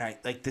always, and I,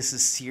 like, this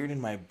is seared in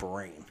my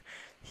brain.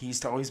 He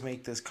used to always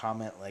make this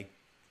comment like,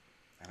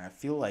 and I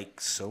feel like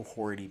so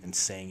horrid even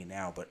saying it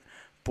now, but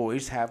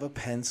boys have a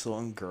pencil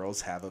and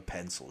girls have a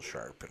pencil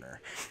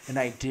sharpener. And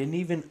I didn't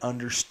even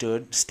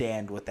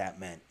understand what that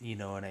meant, you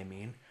know what I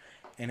mean?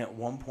 And at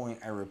one point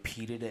I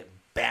repeated it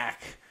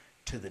back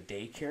to the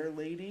daycare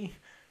lady,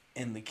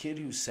 and the kid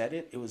who said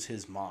it was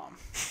his mom.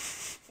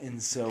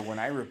 And so when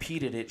I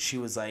repeated it, she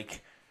was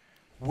like,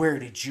 "Where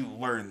did you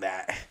learn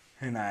that?"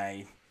 And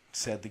I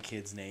said the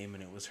kid's name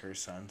and it was her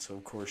son. So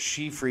of course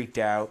she freaked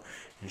out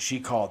and she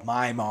called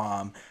my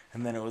mom,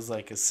 and then it was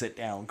like a sit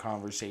down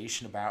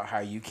conversation about how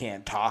you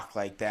can't talk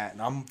like that.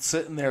 And I'm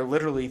sitting there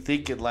literally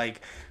thinking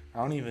like, I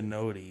don't even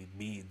know what he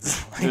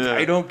means. Like, Yeah.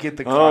 I don't get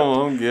the I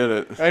don't get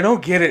it. I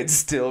don't get it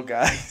still,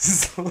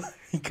 guys.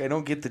 Like, I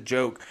don't get the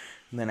joke.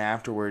 And then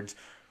afterwards,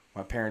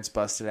 my parents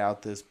busted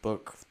out this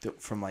book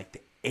from like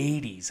the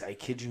 80s. I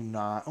kid you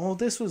not. Oh,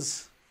 this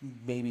was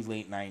maybe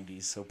late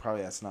 90s, so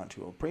probably that's not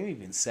too old. Probably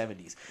even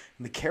 70s.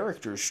 And the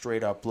characters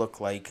straight up look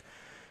like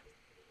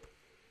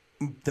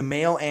the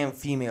male and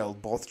female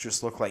both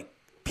just look like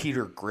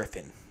Peter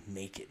Griffin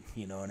naked.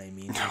 You know what I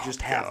mean? They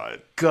just have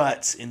God.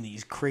 guts in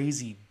these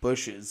crazy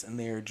bushes, and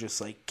they're just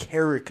like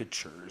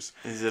caricatures.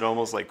 Is it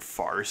almost like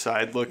Far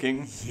Side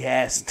looking?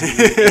 Yes, dude.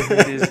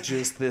 It is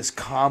just this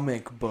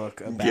comic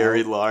book about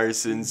Gary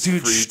Larson's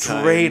dude, free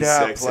straight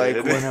time up, sex like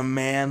ed. when a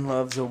man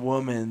loves a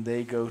woman,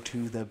 they go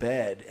to the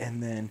bed,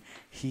 and then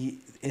he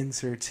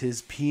inserts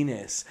his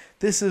penis.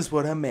 This is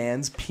what a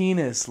man's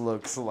penis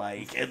looks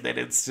like, and then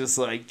it's just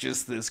like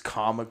this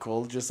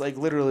comical, just like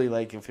literally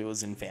like if it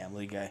was in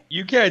Family Guy.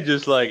 You can't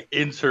just like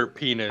insert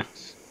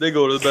penis. They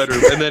go to the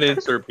bedroom and then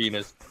insert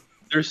penis.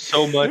 There's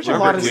so much. There's a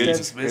lot of in between.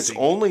 steps It's missing.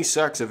 only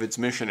sex if it's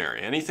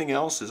missionary. Anything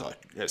else is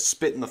a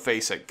spit in the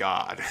face at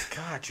God.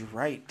 God, you're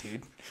right, dude.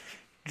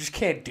 You just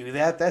can't do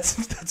that.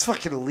 That's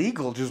fucking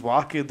illegal. Just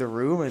walk in the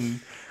room and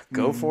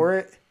go for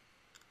it.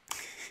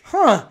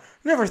 Huh.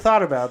 Never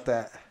thought about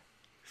that.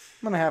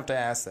 I'm gonna have to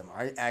ask them.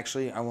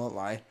 I won't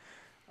lie.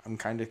 I'm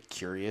kind of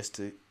curious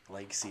to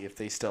like see if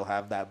they still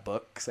have that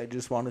book, because I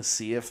just want to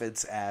see if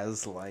it's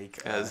as like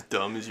As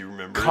dumb as you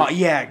remember.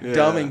 it.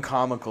 dumb and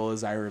comical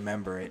as I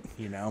remember it.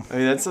 You know. I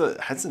mean, that's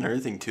another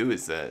thing too,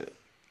 is that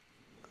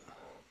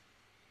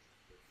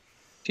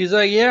She's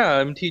like, yeah,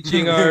 I'm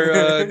teaching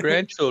our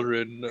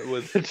grandchildren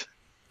with it.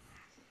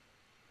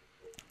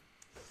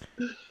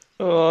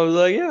 Oh, I was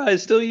like, yeah, I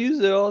still use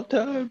it all the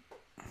time.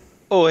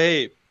 Oh,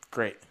 hey,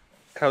 Great.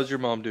 how's your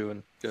mom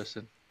doing,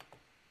 Justin?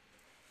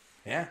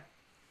 Yeah.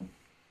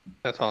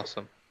 That's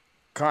awesome.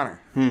 Connor.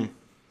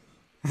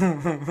 what's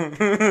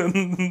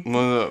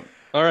up?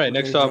 All right,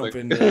 next Jump topic.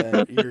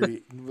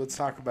 into, let's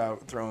talk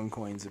about throwing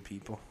coins at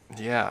people.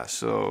 Yeah,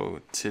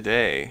 so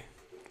today,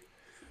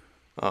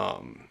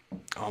 on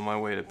my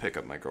way to pick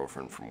up my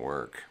girlfriend from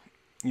work,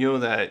 you know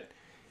that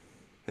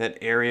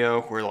area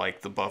where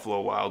like the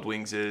Buffalo Wild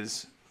Wings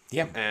is,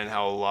 Yeah. and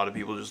how a lot of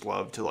people just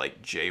love to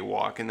like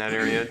jaywalk in that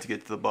area to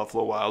get to the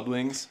Buffalo Wild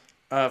Wings.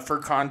 For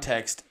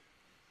context,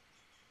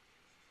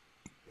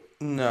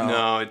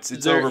 No, it's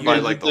there- over by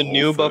is like it the the Whole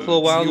new Buffalo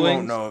Foods. Wild you Wings?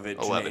 won't know of it.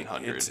 Janae.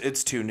 1100.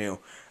 It's too new.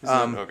 Is it?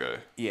 Okay.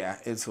 Yeah,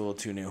 it's a little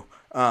too new.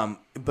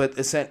 But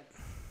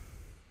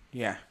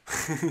yeah.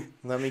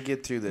 Let me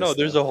get through this. No,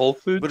 there's a Whole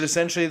Foods But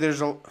essentially,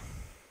 there's a.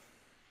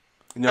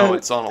 No,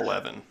 it's on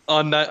 11.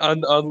 on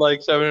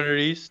like 700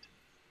 East.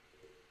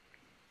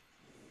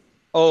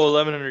 Oh,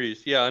 1100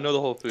 East. Yeah, I know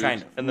the Whole Foods.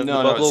 Kind of. And then No,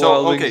 the no. Buffalo So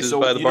Wild Wings okay, is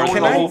so by the you know Barnes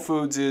where Can the I- Whole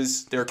Foods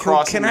is? They're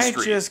crossing Can the I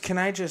street. can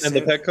I just and the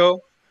say, Petco.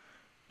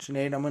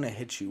 Sinead, I'm gonna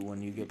hit you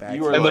when you get back.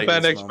 You to are And the like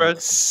Panda this moment.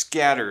 Express.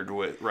 Scattered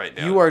with right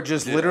now. You are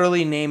just Yeah.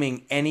 literally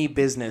naming any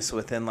business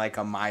within like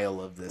a mile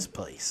of this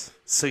place.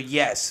 So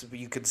yes,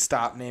 you could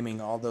stop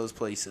naming all those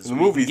places. The We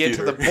movie can get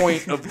theater. to the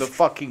point of the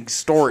fucking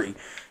story.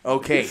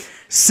 Okay,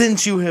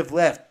 since you have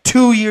left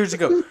 2 years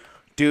ago,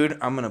 dude,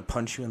 I'm gonna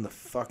punch you in the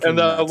fucking. And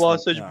the nuts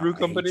Wasatch with- Brew I hate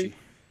Company? you.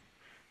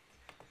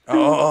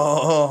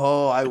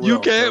 Oh, I will. You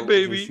can't, Don't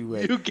baby. wish you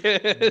would. You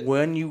can't.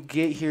 When you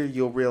get here,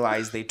 you'll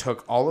realize they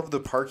took all of the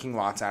parking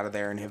lots out of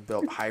there and have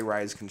built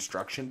high-rise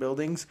construction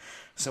buildings.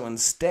 So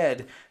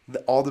instead,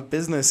 all the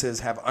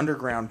businesses have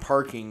underground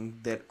parking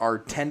that are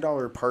 $10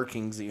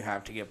 parkings that you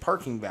have to get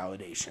parking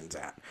validations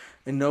at.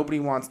 And nobody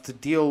wants to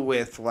deal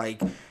with,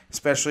 like,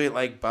 especially at,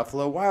 like,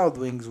 Buffalo Wild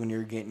Wings when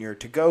you're getting your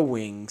to-go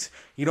wings.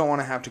 You don't want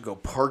to have to go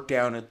park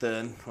down at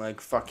the, like,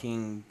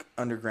 fucking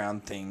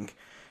underground thing.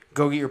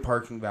 Go get your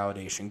parking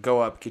validation.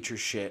 Go up, get your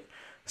shit.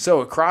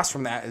 So across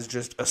from that is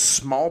just a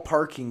small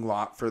parking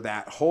lot for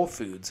that Whole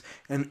Foods.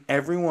 And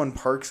everyone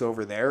parks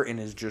over there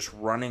and is just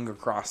running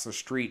across the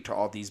street to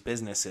all these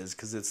businesses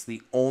because it's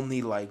the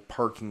only like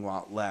parking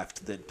lot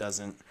left that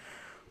doesn't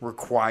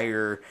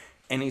require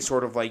any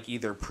sort of like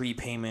either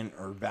prepayment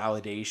or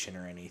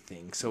validation or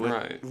anything. So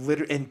Right.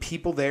 and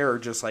people there are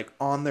just like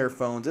on their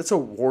phones. It's a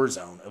war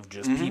zone of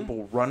just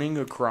people running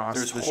across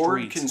There's the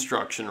horde streets.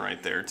 construction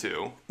right there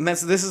too. And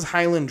this is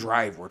Highland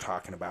Drive we're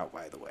talking about,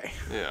 by the way.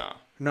 Yeah.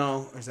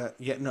 No, is that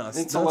no?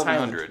 It's no,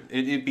 1100.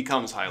 It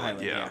becomes Highland,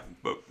 Highland, yeah. yeah.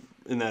 But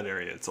in that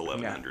area, it's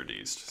 1100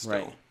 East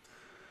still.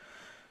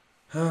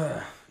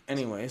 Right.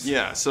 Anyways,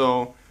 Yeah,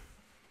 so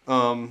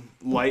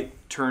light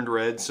turned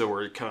red, so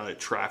we're kind of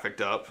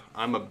trafficked up.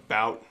 I'm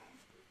about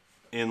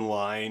in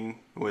line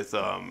with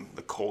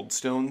the Cold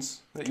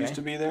Stones that Okay. used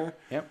to be there.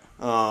 Yep.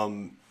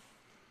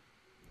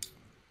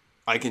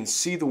 I can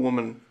see the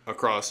woman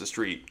across the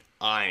street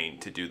eyeing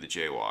to do the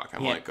jaywalk.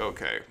 I'm Yeah. like,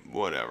 okay,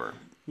 whatever.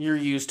 You're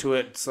used to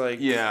it. It's like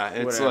Yeah,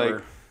 it's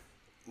whatever.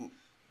 like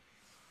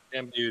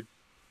Damn, dude.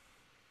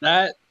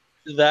 That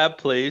that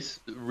place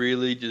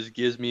really just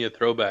gives me a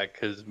throwback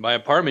because my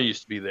apartment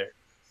used to be there.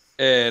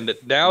 And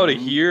now to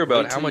hear Wait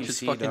about how till much you it's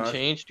see, fucking dog.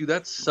 changed, dude,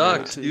 that Wait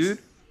sucks, till you dude.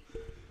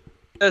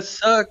 That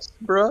sucks,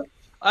 bro.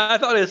 I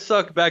thought it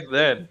sucked back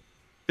then.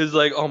 Cause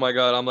like, oh my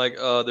god, I'm like,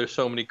 there's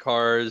so many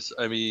cars.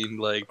 I mean,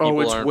 like Oh,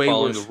 people it's aren't way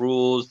following the worse.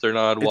 rules. They're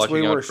not It's way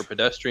watching out for worse.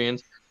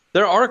 pedestrians.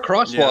 There are Yeah.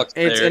 crosswalks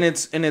It's there, and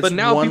it's but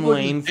now one people are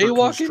just lane for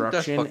jaywalking. That's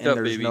construction, fucked and up,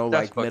 there's baby. no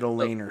That's like fucked middle up.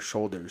 lane or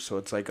shoulders. So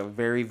it's like a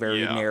very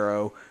very Yeah.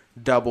 narrow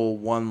double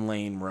one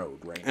lane road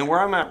right And now. where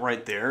I'm at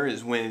right there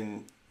is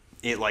when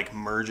it like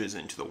merges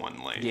into the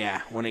one lane.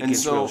 Yeah, when it And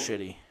gets so- real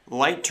shitty.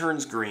 Light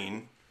turns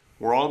green.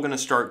 We're all going to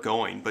start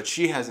going, but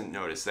she hasn't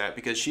noticed that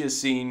because she has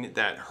seen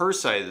that her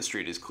side of the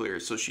street is clear.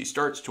 So she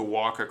starts to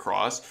walk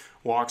across,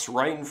 walks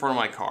right in front of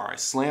my car. I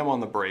slam on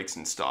the brakes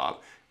and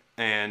stop.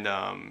 And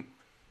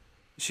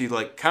she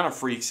like kind of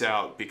freaks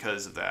out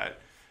because of that.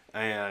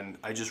 And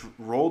I just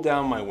roll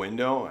down my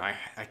window. And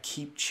I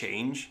keep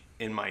change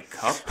in my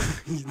cup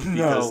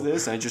because of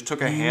this. And I just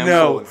took a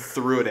handful and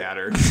threw it at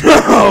her.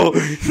 No, no,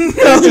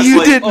 Just you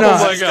like- did oh not.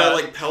 my I just got God.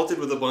 like pelted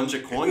with a bunch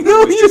of coins.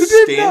 No, I was you just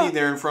did standing not.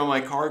 there in front of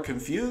my car,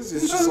 confused.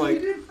 It's just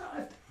like,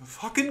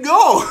 fucking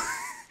go,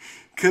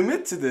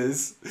 commit to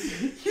this.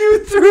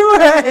 You threw a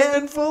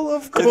handful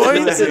of I threw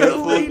coins a at a handful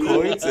of lady.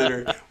 coins at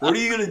her. What are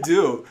you gonna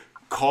do?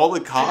 Call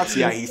the cops?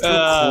 Yeah, he threw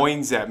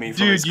coins at me from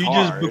Dude, his you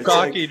car. just It's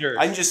like, bukkakied her.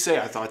 I can just say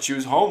I thought she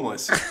was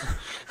homeless.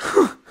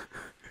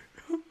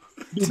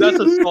 Dude, that's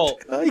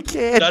assault. I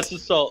can't. That's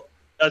assault.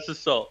 That's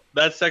assault.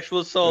 That's sexual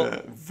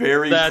assault.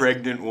 Very That's-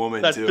 pregnant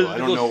woman that's too. I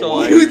don't know physical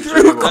why. assault. You you're threw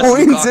talking about-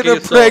 coins at a bukkake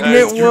assault. pregnant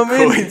I threw woman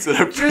coins at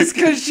a just pregnant-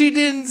 because she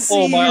didn't see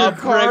Oh my, your a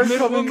car pregnant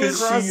coming woman?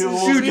 across She the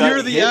almost Dude, street. got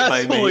you're the hit by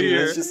asshole me.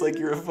 here. It's just like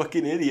you're a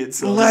fucking idiot.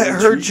 So Let they her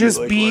treat you just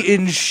like be one.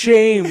 in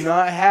shame,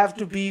 not have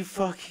to be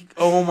fucking.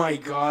 Oh my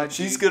god,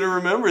 She's dude. gonna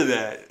remember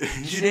that.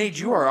 Sinead,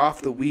 you are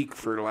off the week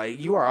for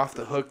you are off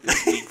the hook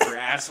this week for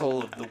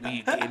asshole of the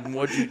week and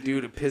what'd you do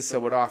to piss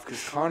someone off?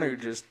 Because Connor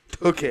just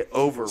took it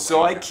over. So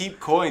right I now. keep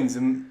coins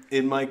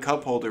in my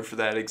cup holder for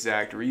that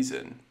exact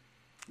reason.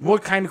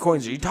 What kind of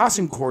coins are you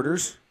tossing?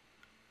 Quarters?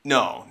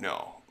 No.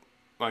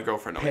 My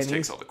girlfriend always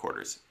Pennies? takes all the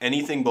quarters.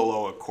 Anything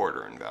below a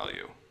quarter in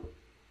value.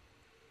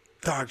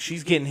 Dog,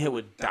 she's getting hit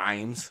with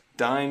dimes.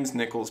 Dimes,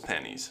 nickels,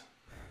 pennies.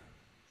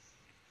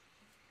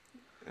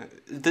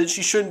 Then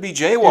she shouldn't be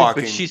Dude, jaywalking.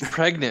 but she's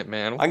pregnant,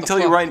 man. What I can the tell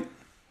you fuck? right.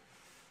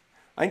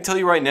 I can tell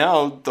you right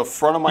now, the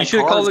front of my You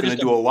should've car is called her going to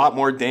just do a lot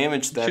more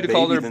damage to that should've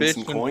called baby her than bitch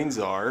some when- coins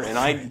are, and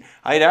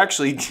I'd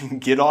actually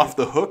get off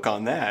the hook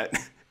on that.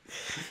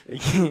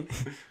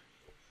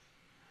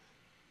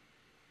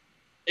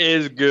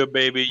 Is good,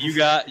 baby. You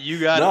got No, it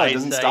eyesight.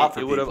 doesn't stop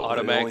for It would have people. It only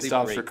automatically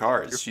stops for braked.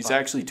 cars. You're She's fine.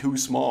 actually too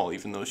small,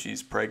 even though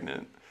she's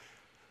pregnant.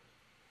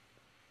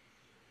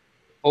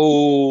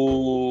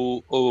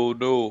 Oh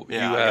no!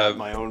 Yeah, you I have got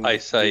my own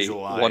eyesight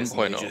visual eyes,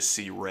 and I 1.0. just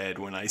see red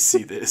when I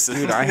see this.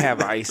 Dude, I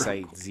have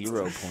eyesight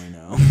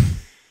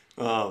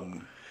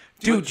 0.0.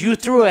 Dude, you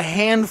threw a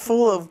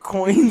handful of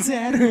coins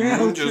at her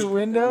out just your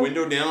window?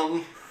 window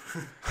down.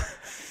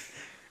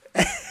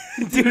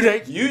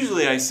 Dude,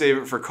 Usually I save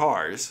it for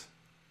cars.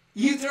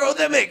 you throw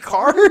them at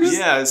cars?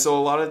 Yeah, so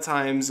a lot of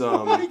times,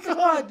 Oh my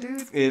god,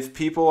 dude. if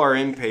people are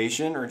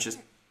impatient or just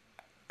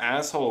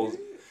assholes,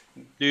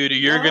 Dude,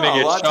 you're No, gonna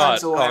a lot get of times shot,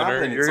 it'll Connor.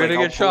 happen. You're It's gonna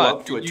like get I'll pull shot.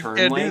 up to a You turn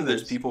can't do lane.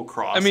 There's this. people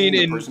crossing.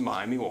 The in- person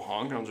behind me will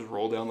honk, and I'll just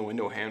roll down the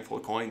window, a handful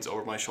of coins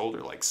over my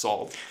shoulder like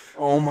salt.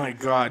 Oh my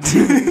god,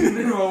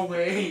 dude. No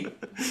way.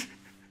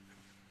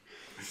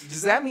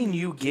 Does that mean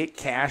you get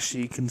cash so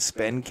you can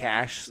spend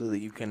cash so that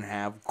you can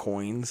have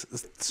coins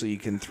so you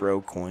can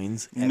throw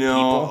coins at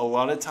No, a people?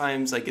 lot of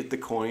times I get the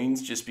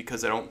coins just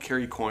because I don't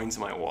carry coins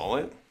in my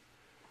wallet.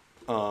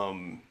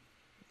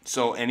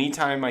 So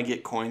anytime I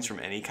get coins from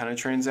any kind of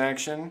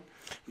transaction,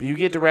 But you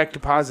get direct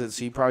deposits,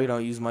 so you probably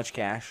don't use much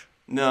cash.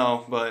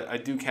 no, but I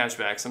do cash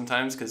back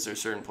sometimes because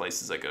there's certain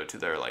places I go to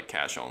that are like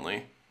cash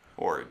only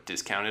or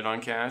discounted on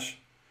cash.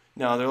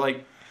 No, they're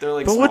like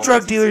But small what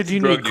drug dealer businesses. do you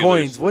Drug need dealers.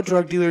 coins? What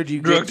drug dealer do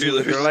you Drug get to?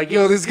 dealers. They're like,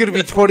 yo, this is gonna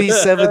be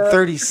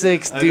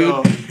 27.36, I dude.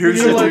 know. Here's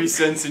You're your like- 3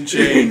 cents and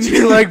change.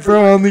 You're like,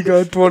 bro, I only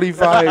got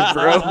 25,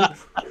 bro.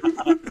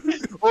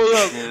 Hold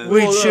up.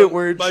 Wait, hold shit, up.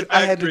 word. My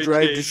I had to tax drive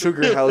rate to changed.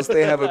 Sugar House.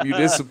 They have a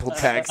municipal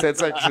tax.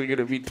 That's actually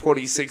gonna be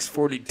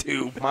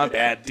 26.42. My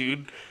bad,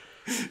 dude.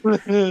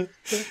 The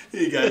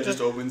guy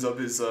just opens up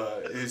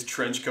his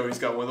trench coat. He's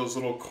got one of those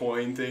little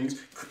coin things.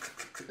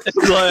 It's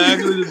like,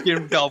 actually, this came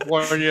from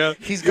California.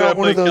 He's You got gotta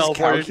one of pay those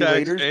California tax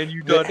calculators and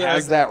you that got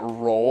has tax. that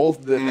roll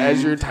that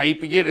as you're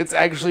typing it, it's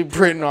actually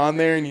printing on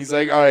there, and he's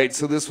like, "All right,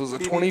 so this was a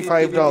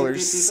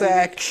 $25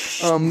 sack.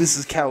 This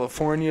is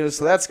California,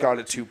 so that's got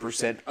a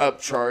 2%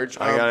 upcharge.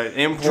 I got it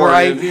imported.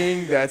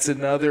 Driving, that's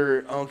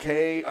another.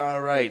 Okay,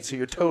 all right. So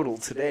your total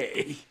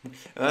today. And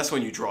that's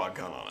when you draw a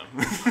gun on him.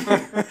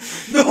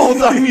 The whole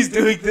time he's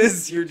doing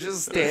this, you're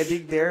just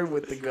standing there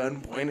with the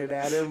gun pointed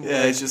at him.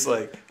 Yeah, it's just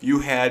like, you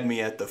had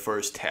me at the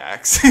first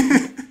tax.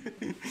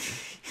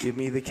 Give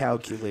me the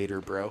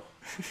calculator, bro.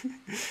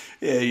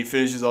 Yeah, he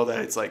finishes all that.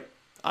 It's like,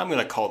 I'm going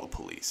to call the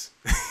police.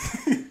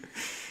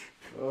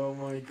 Oh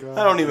my god.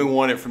 I don't even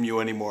want it from you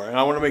anymore, and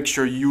I want to make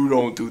sure you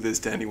don't do this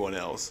to anyone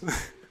else.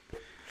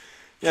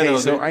 Yeah, Okay, no,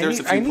 so there's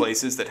I a few need-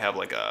 places that have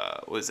like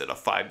a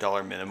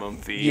 $5 minimum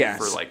fee Yes.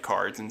 for like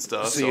cards and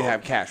stuff. So you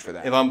have cash for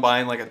that. If I'm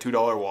buying like a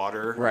 $2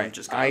 water, I'm Right.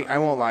 just I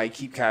gonna, won't lie. I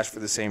keep cash for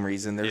the same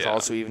reason. There's Yeah.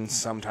 also even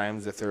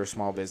sometimes if they're a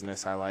small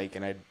business I like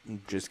and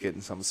I'm just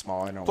getting something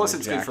small. I don't Plus want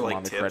it's to good jack for, them like,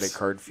 on the tips, credit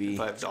card fee.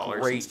 $5 It's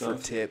and great for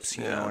stuff. tips.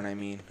 You Yeah. know what I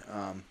mean?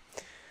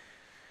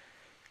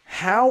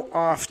 How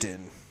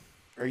often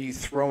are you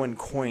throwing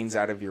coins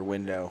out of your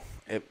window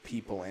at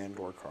people and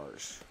or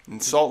cars? in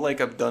Salt Lake,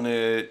 I've done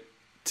it.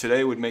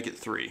 Today would make it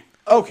 3.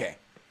 Okay.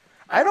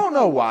 I don't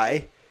know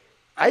why.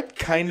 I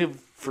kind of,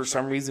 for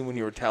some reason, when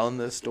you were telling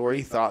this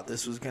story, thought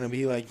this was going to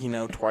be like,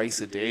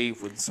 twice a day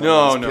when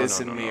someone's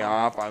pissing me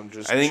off. I'm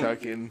just I think-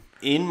 chucking.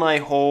 In my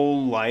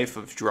whole life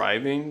of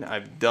driving,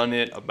 I've done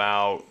it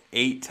about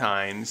 8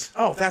 times,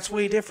 Oh, that's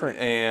way different.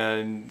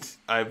 and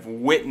I've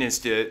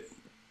witnessed it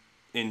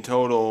in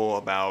total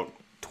about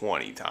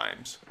 20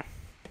 times.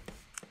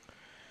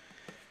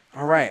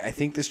 All right. I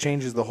think this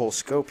changes the whole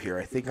scope here.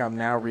 I think I'm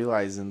now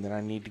realizing that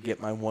I need to get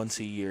my once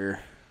a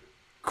year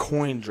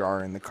coin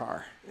jar in the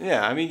car.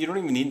 Yeah, I mean, you don't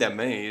even need that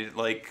many.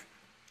 Like,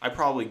 I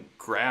probably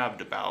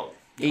grabbed about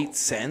 8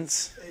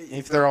 cents?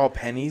 If they're all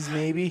pennies,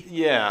 maybe?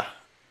 Yeah,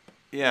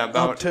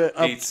 about to-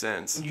 8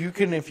 cents. You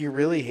can, if you're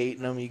really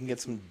hating them, you can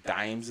get some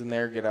dimes in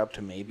there, get up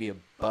to maybe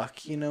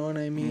 $1, you know what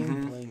I mean?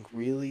 Mm-hmm. Like,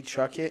 really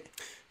chuck it.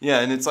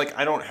 Yeah, and it's like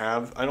I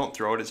don't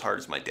throw it as hard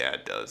as my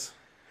dad does.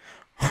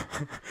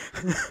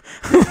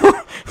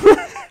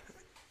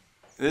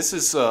 This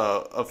is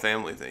a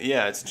family thing.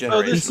 Yeah, it's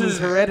generational. This is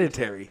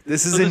hereditary.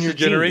 This is So in this your is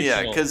genes. generational.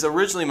 Yeah, because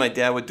originally my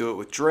dad would do it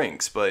with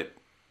drinks, but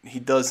he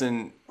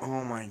doesn't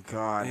Oh my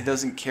god.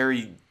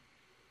 carry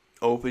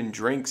open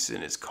drinks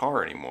in his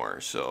car anymore.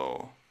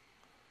 So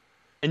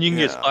And you can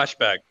get Yeah.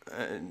 splashback.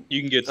 and,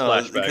 You can get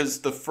splashback.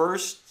 because the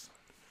first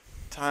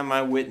time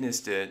I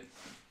witnessed it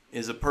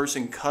is a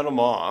person cut him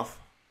off,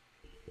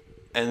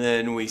 and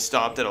then we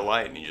stopped at a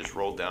light, and he just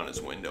rolled down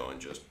his window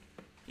and just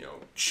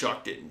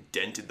chucked it and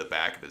dented the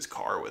back of his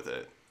car with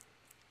it.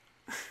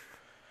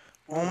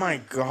 Oh my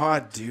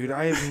god, dude.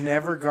 I have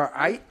never got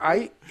I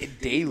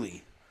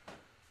daily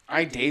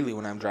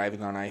when I'm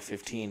driving on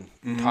I-15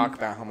 talk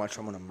about how much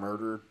I'm going to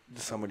murder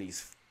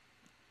somebody's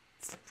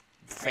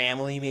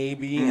family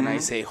maybe and I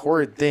say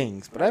horrid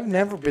things, but I've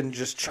never been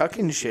just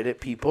chucking shit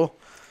at people.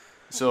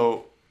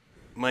 So,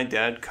 my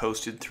dad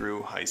coasted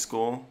through high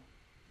school,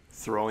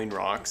 throwing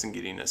rocks and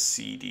getting a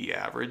CD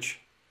average.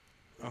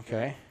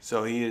 Okay.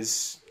 So he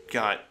has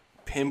got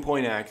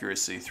pinpoint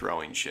accuracy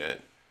throwing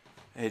shit.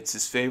 It's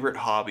his favorite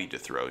hobby to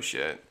throw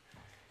shit.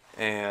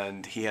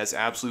 And he has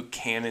absolute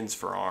cannons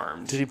for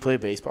arms. Did he play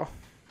baseball?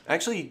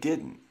 Actually, he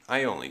didn't.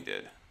 I only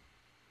did.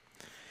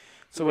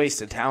 It's a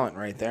waste of talent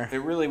right there.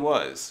 It really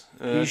was.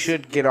 You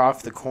should get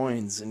off the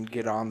coins and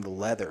get on the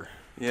leather.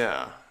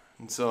 Yeah.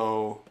 And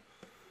so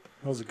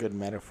That was a good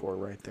metaphor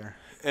right there.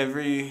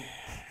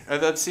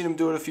 I've seen him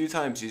do it a few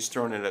times. He's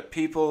thrown it at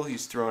people.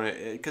 He's thrown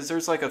it because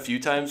there's like a few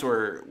times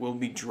where we'll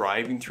be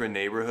driving through a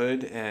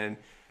neighborhood and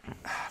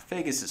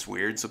Vegas is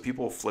weird, so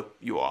people will flip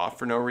you off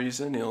for no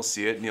reason. He'll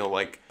see it and he'll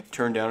like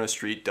turn down a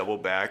street, double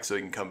back, so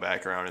he can come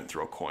back around and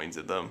throw coins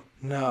at them.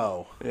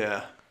 No.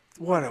 Yeah.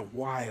 What a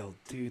wild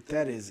dude.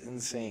 That is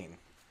insane.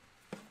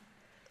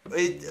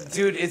 It,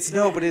 Dude,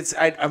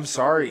 I'm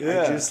sorry.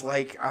 Yeah. I just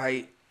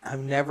I've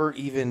never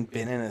even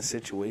been in a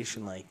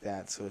situation like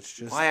that, so it's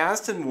just I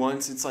asked him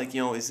once, it's like,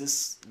 is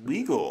this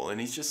legal? And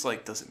he's just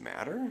like, does it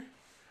matter?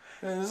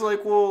 And it's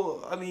like,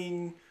 well, I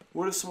mean,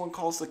 what if someone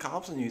calls the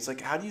cops on you? It's like,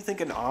 how do you think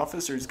an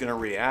officer is going to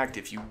react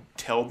if you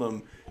tell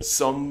them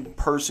some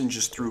person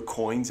just threw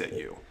coins at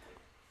you?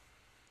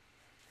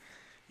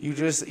 you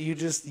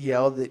just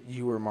yell that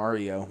you were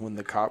Mario when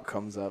the cop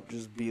comes up.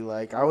 Just be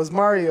like, I was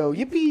Mario,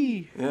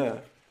 yippee! Yeah.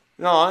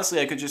 No, honestly,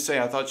 I could just say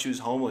I thought she was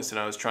homeless and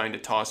I was trying to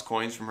toss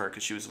coins from her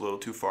because she was a little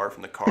too far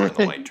from the car and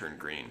the light turned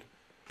green.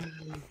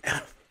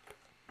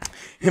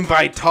 And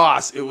by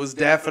toss, it was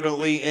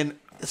definitely an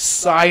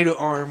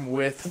sidearm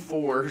with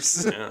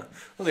force. Yeah.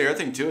 Well, the other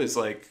thing, too, is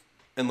like,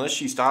 unless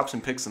she stops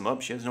and picks them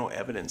up, she has no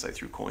evidence I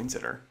threw coins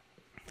at her.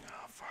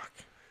 Oh fuck.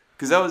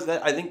 Because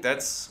I think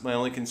that's my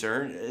only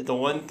concern. The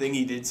one thing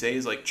he did say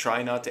is like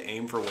try not to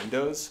aim for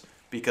windows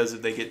because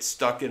if they get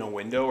stuck in a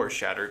window or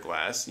shattered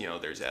glass,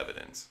 there's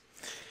evidence.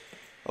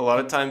 A lot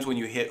of times when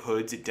you hit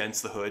hoods, it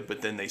dents the hood,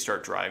 but then they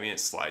start driving, it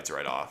slides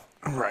right off.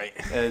 Right.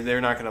 And they're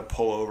not going to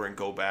pull over and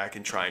go back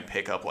and try and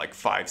pick up like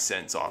 5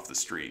 cents off the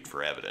street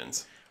for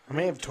evidence. I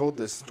may have told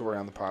this story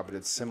on the pod, but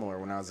it's similar.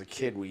 When I was a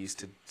kid, we used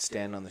to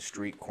stand on the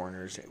street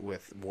corners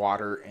with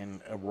water and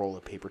a roll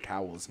of paper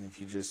towels. And if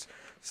you just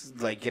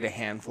get a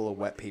handful of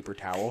wet paper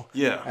towel,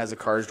 Yeah. as a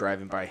car's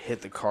driving by,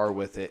 hit the car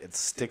with it, it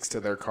sticks to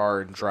their car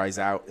and dries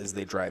out as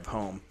they drive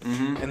home.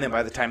 Mm-hmm. And then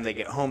by the time they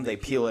get home, they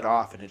peel it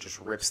off and it just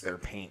rips their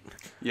paint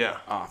Yeah.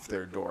 off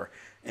their door.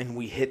 And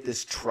we hit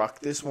this truck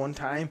this one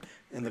time,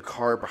 and the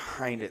car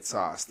behind it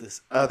saw us,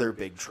 this other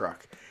big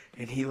truck.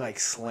 and he like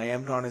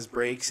slammed on his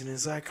brakes and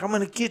is like, "I'm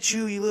gonna get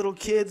you, you little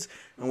kids!"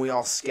 And we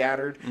all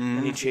scattered,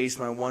 and he chased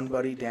my one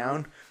buddy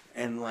down.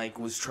 And, like,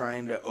 was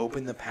trying to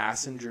open the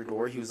passenger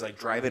door. He was, like,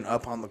 driving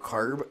up on the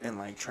curb and,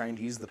 like, trying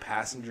to use the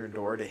passenger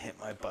door to hit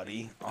my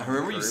buddy on I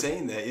remember the you curb.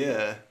 saying that,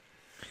 yeah.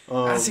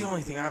 That's the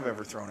only thing I've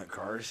ever thrown at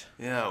cars.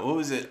 Yeah, what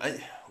was it?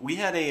 We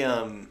had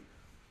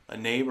a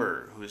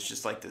neighbor who was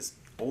just like this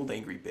old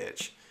angry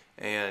bitch,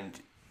 and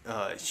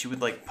she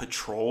would, like,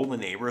 patrol the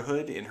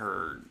neighborhood in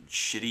her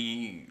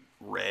shitty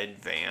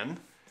red van.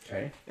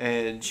 Okay.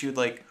 And she would,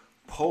 like,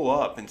 pull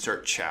up and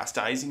start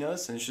chastising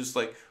us, and it's just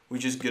like we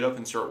just get up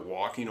and start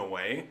walking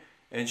away,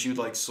 and she would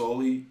like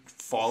slowly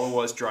follow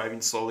us driving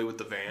slowly with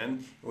the van,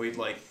 and we'd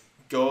like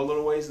go a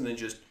little ways and then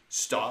just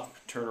stop,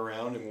 turn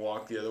around, and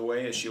walk the other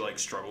way as she like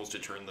struggles to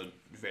turn the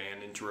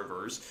van into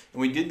reverse.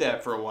 And we did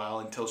that for a while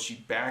until she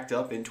backed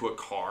up into a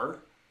car.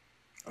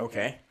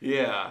 Okay.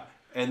 Yeah,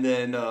 and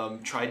then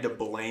tried to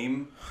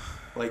blame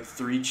like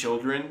 3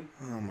 children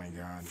Oh my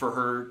god. for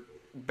her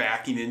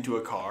backing into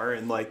a car,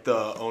 and like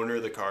the owner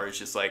of the car is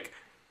just like,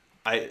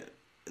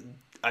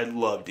 I'd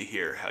love to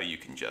hear how you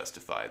can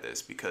justify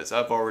this, because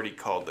I've already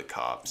called the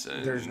cops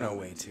and There's no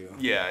way to.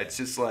 yeah, it's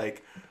just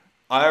like,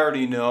 I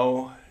already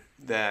know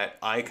that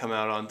I come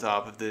out on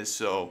top of this,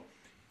 so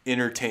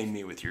entertain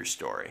me with your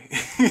story.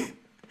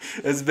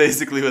 That's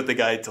basically what the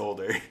guy told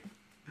her.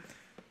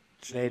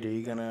 Sinead, are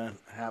you gonna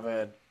have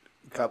a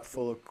cup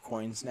full of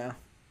coins now?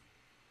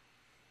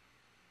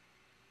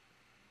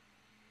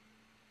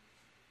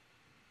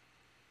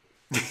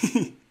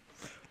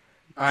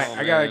 Alright, Oh,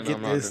 I gotta man, get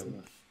I'm not this. doing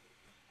that.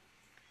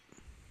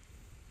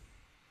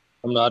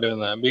 I'm not doing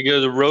that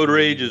because road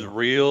rage is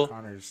real,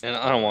 Connor's. and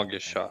I don't want to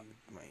get shot.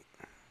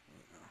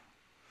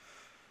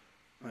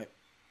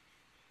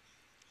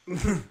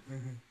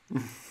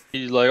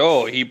 He's like,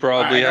 oh, he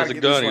probably has a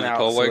gun. He's a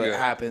tall white so it guy.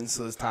 happens,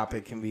 so this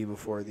topic can be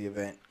before the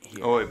event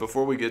here. Oh wait,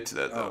 before we get to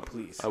that though,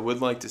 please. I would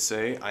like to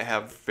say I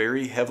have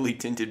very heavily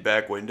tinted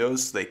back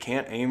windows, so they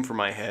can't aim for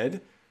my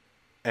head.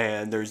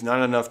 And there's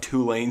not enough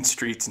 2-lane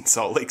streets in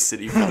Salt Lake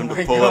City for them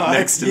to pull up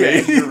next to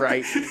yeah, me. You're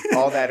right.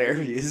 All that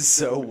area is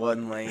so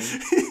one lane.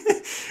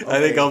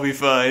 I think I'll be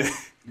fine.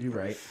 You're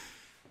right.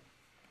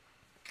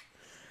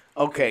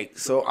 Okay,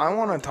 so I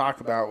want to talk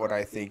about what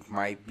I think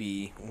might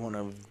be one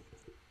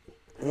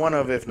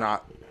of, if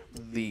not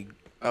the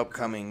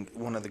upcoming,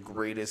 one of the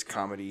greatest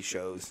comedy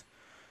shows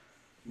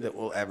that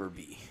will ever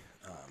be.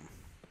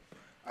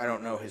 I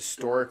don't know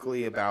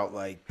historically about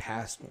like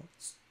past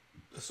ones,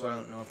 so I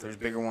don't know if there's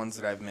bigger ones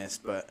that I've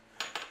missed, but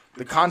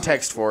the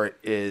context for it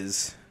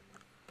is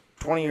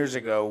 20 years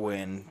ago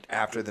when,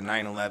 after the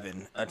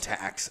 9/11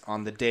 attacks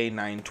on the day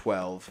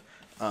 9/12,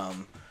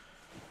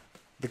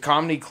 the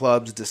comedy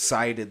clubs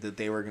decided that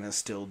they were going to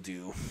still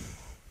do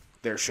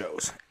their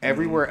shows.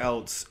 Everywhere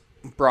else,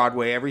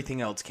 Broadway,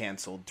 everything else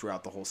canceled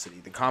throughout the whole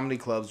city. The comedy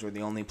clubs were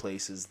the only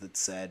places that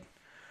said,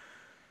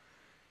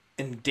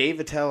 and Dave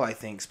Attell, I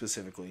think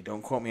specifically,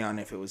 don't quote me on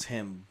if it was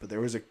him, but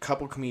there was a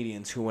couple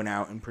comedians who went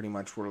out and pretty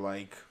much were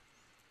like,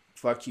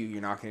 fuck you,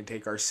 you're not going to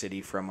take our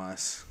city from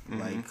us.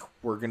 Like,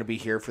 we're going to be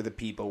here for the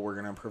people. We're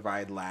going to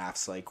provide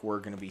laughs. Like, we're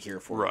going to be here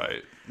for you.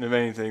 Right. If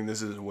anything,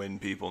 this is when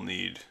people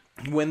need.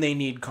 When they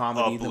need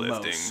comedy the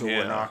Uplifting, most, so yeah.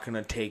 we're not going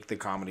to take the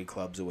comedy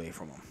clubs away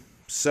from them.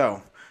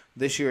 So,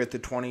 this year at the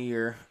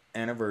 20-year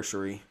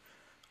anniversary,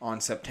 on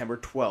September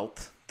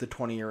 12th, the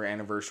 20-year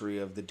anniversary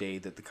of the day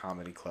that the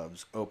comedy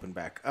clubs opened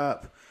back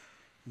up,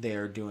 they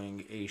are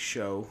doing a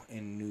show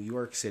in New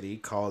York City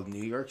called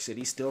New York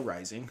City Still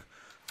Rising.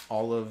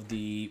 All of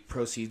the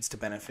proceeds to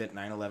benefit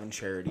 9/11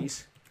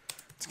 charities.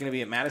 It's going to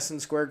be at Madison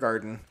Square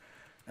Garden,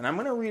 and I'm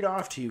going to read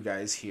off to you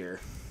guys here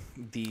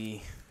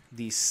the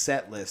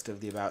set list of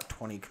the about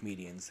 20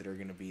 comedians that are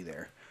going to be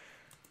there,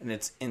 and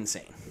it's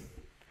insane.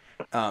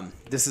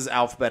 This is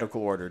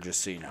alphabetical order,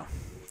 just so you know.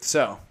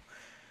 So,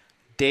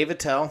 Dave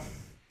Attell,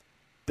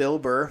 Bill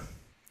Burr,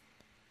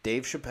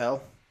 Dave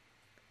Chappelle,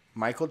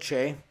 Michael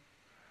Che,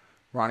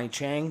 Ronnie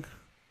Chang,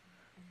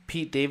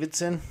 Pete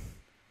Davidson,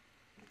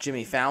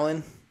 Jimmy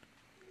Fallon,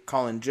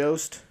 Colin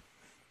Jost,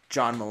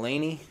 John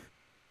Mulaney,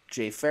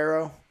 Jay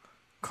Farrow,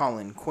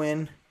 Colin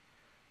Quinn,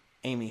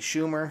 Amy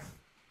Schumer,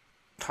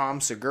 Tom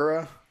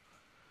Segura,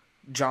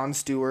 Jon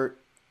Stewart,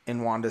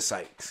 and Wanda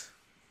Sykes.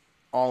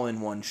 All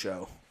in one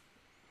show.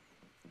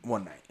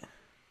 One night.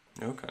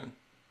 Okay.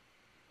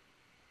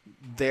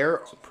 They're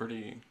It's a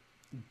pretty.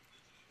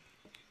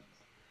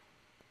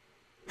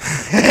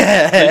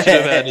 They should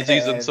have had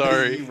Aziz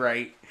Ansari.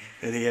 Right.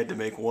 And he had to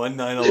make one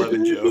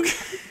 9/11 joke.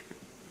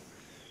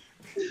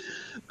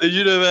 They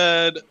should have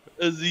had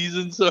Aziz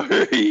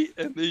Ansari,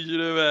 and they should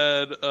have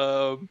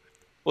had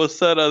what's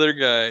that other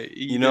guy?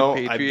 He You know,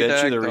 did I Patriot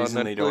bet you the Act on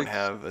reason they don't Netflix.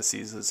 have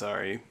Aziz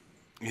Ansari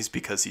is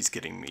because he's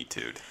getting Me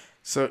Too'd.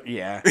 So,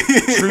 yeah.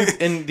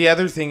 And the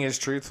other thing is,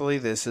 truthfully,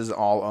 this is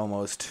all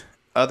almost,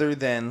 other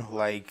than,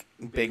 like,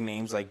 big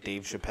names like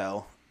Dave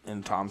Chappelle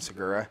and Tom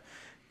Segura,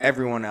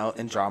 everyone else,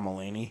 and John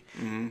Mulaney,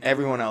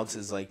 everyone else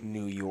is, like,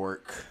 New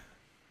York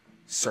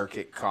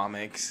circuit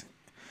comics.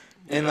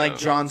 And like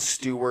Jon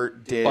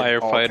Stewart did all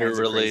Firefighter kinds of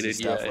crazy related,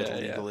 stuff yeah, with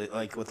yeah, legal,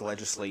 like with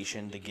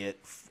legislation to get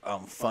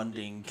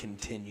funding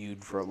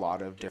continued for a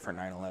lot of different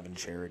 9/11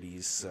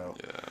 charities. So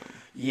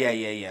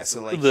yeah.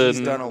 So like the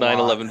he's done a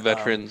 9/11 lot.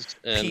 veterans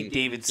and Pete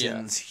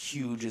Davidson's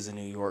huge as a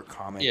New York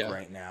comic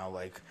right now.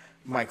 Like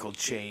Michael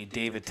Che,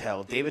 David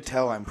Tell. David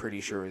Tell, I'm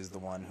pretty sure, is the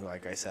one who,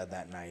 like I said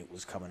that night,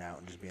 was coming out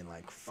and just being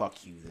like,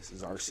 "Fuck you, this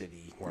is our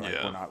city. We're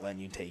not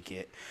letting you take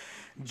it."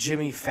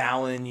 Jimmy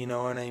Fallon, you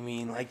know what I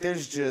mean? Like,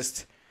 there's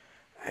just,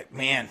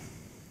 man.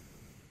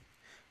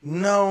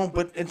 No,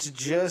 but it's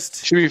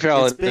just Jimmy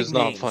Fallon big is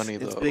not names. funny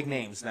though. It's big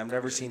names, and I've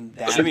never seen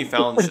that. Jimmy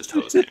Fallon's just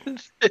hosting.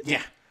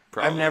 Yeah,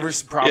 Probably. I've never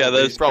probably. Yeah,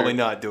 that's He's probably true.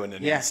 not doing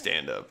any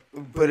stand-up.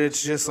 But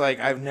it's just like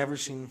I've never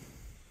seen.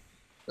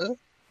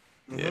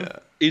 Yeah.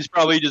 He's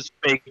probably just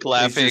fake just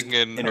laughing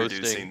and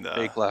introducing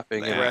hosting. Fake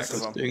laughing the and rest of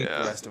them. hosting. Yeah.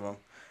 The rest of them.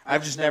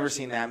 I've just never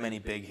seen that many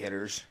big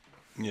hitters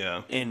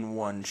Yeah. in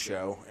one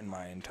show in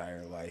my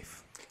entire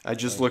life. I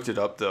just looked it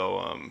up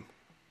though.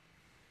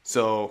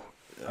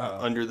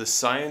 Under the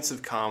science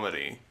of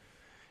comedy,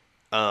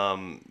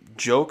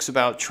 jokes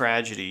about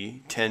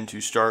tragedy tend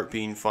to start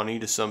being funny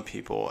to some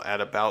people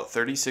at about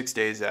 36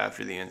 days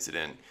after the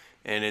incident,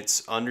 and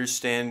it's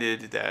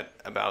understood that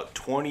about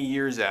 20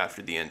 years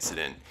after the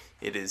incident,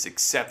 it is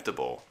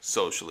acceptable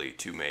socially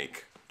to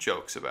make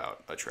jokes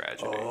about a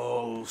tragedy.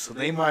 Oh, so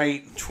they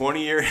might.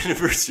 20-year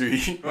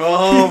anniversary.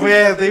 Oh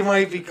man, they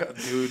might be.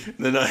 Dude.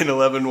 The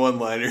 9/11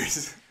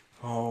 one-liners.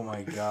 Oh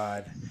my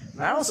god.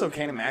 And I also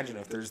can't imagine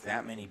if there's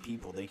that many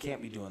people, they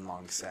can't be doing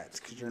long sets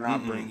because you're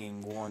not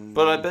bringing one.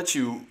 But I bet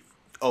you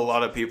a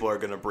lot of people are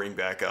going to bring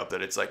back up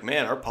that it's like,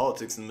 man, our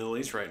politics in the Middle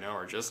East right now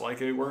are just like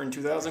they were in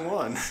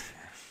 2001.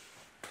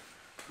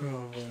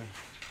 Oh boy.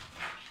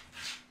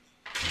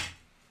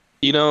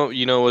 You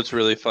know what's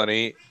really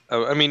funny?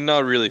 I mean,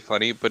 not really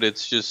funny, but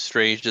it's just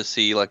strange to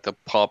see like the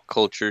pop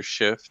culture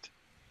shift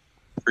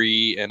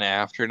pre and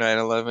after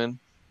 9/11.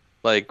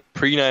 Like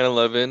pre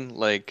 9/11,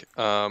 like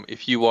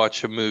if you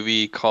watch a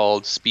movie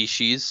called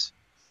Species,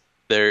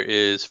 there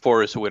is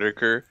Forrest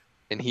Whitaker,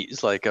 and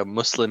he's like a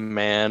Muslim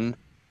man,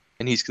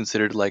 and he's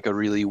considered like a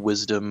really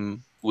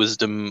wisdom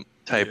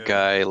type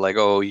guy. Like,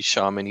 oh, he's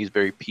shaman, he's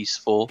very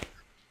peaceful.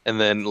 And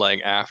then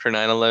like after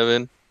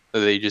 9/11,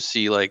 they just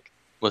see like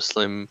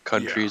Muslim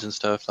countries and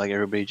stuff, like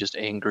everybody just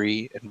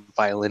angry and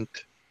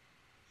violent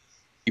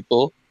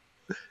people.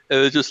 And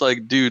it's just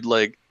like, dude,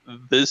 like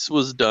this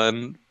was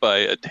done by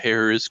a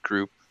terrorist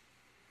group.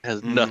 It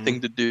has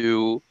nothing to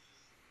do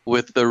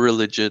with the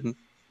religion,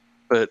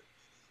 but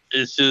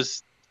it's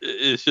just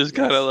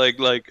kind of like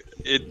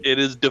it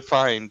is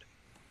defined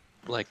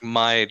like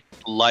my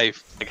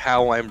life, like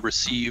how I'm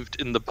received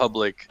in the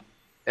public.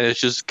 And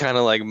it's just kind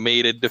of like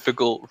made it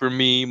difficult for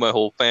me, my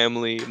whole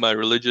family, my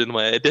religion,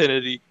 my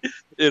identity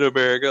in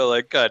America.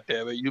 Like, God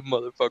damn it, you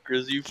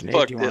motherfuckers, you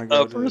fucked it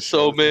up for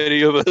so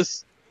many of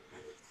us.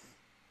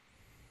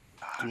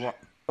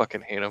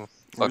 Fucking hate them.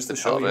 Fuck the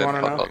show? show, You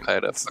man. Fuck know?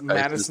 Al-Qaeda. It's Fuck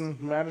Madison.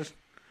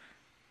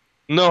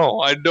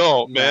 No, I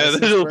don't, man.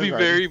 Madison There'll Square be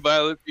Garden. very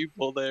violent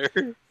people there.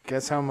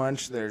 Guess how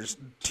much? There's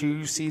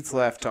 2 seats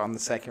left on the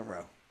second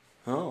row.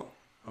 Oh,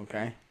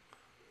 Okay.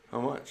 how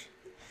much?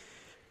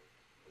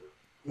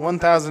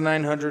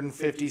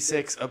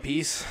 1,956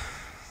 apiece.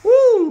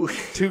 Woo!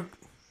 Two.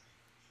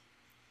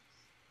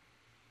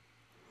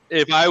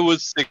 If I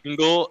was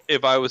single,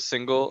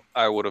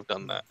 I would have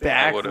done that.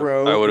 Back I would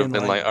row have in,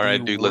 been like, like, all right,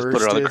 the dude, let's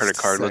put it on the credit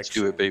worstest card. Let's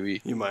do section. it,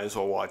 baby. You might as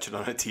well watch it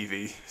on a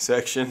TV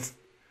section.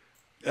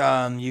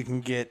 You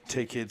can get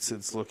tickets.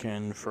 It's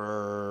looking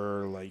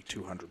for like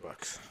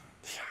 $200.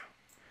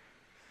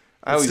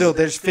 Still,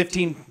 there's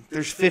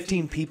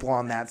 15 people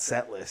on that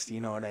set list. You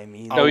know what I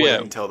mean? I'll wait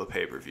yeah. until the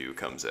pay-per-view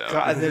comes out.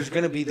 God, there's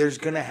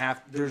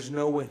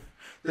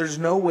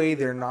no way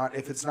they're not.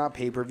 If it's not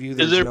pay-per-view,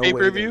 there's there no way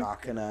pay-per-view? they're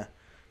not gonna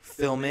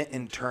film it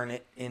and turn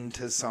it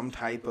into some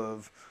type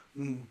of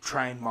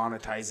try and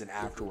monetize it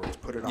afterwards.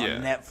 Put it on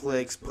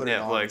Netflix. Put it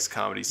on Netflix,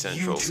 Comedy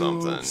Central,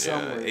 YouTube,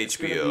 something. It's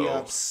HBO. gonna be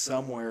up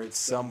somewhere at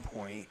some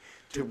point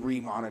to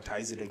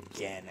remonetize it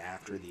again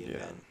after the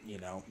event. You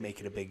know, make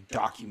it a big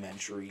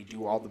documentary,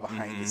 do all the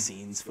behind the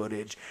scenes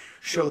footage,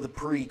 show the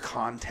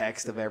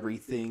pre-context of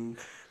everything,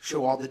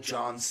 show all the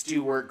Jon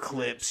Stewart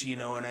clips. You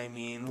know what I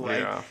mean?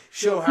 Like,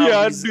 show how. Yeah,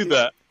 I'd he's- do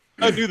that.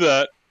 I'd do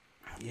that.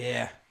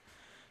 Yeah.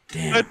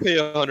 Damn. I'd pay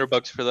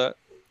 $100 for that.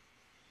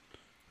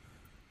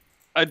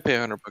 I'd pay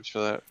 $100 for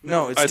that.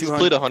 No, it's I'd 200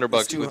 split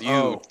 $100 it's with you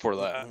oh, for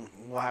that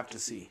We'll have to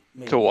see.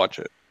 Maybe. to watch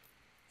it.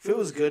 If it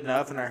was good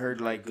enough and I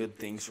heard like good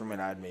things from it,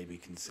 I'd maybe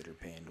consider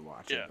paying to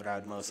watch Yeah. it. But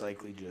I'd most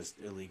likely just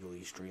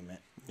illegally stream it,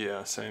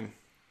 Yeah, same.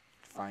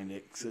 find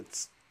it, because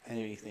it's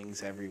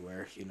anything's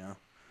everywhere, you know.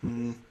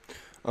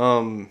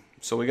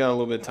 So we got a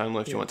little bit of time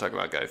left. You want to talk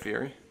about Guy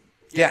Fieri?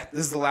 Yeah,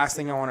 this is the last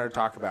thing I wanted to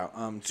talk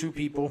about. 2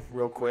 people,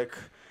 real quick,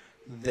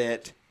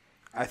 that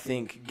I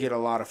think get a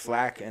lot of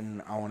flack,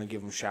 and I want to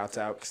give them shouts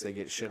out because they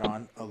get shit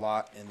on a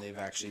lot, and they've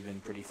actually been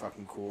pretty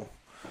fucking cool.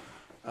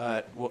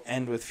 We'll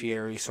end with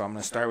Fieri, so I'm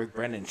going to start with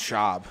Brendan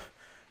Schaub.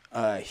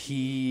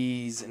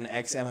 He's an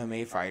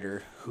ex-MMA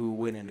fighter who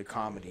went into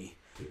comedy.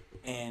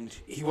 and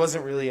he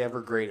wasn't really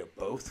ever great at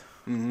both.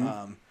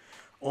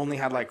 Only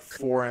had like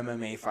 4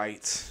 MMA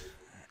fights,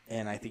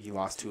 and I think he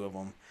lost 2 of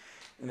them.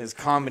 And his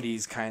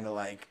comedy's kind of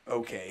like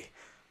okay,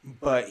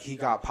 but he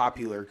got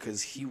popular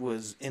because he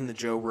was in the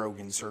Joe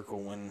Rogan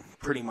circle when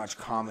pretty much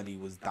comedy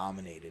was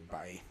dominated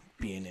by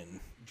being in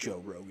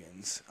Joe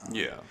Rogan's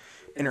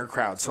inner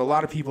crowd. So a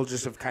lot of people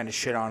just have kind of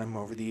shit on him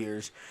over the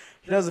years.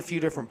 He does a few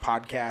different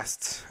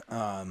podcasts.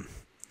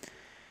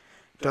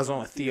 Does one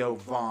with Theo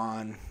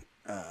Vaughn.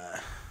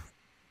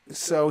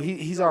 So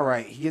he's all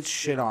right. He gets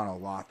shit on a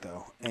lot,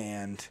 though.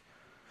 And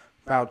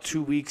about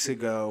 2 weeks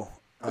ago,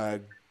 a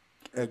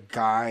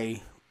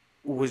guy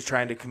was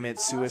trying to commit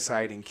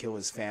suicide and kill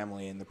his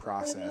family in the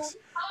process.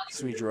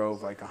 So he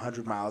drove like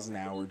 100 miles an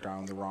hour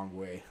down the wrong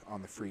way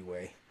on the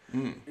freeway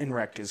and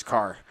wrecked his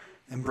car.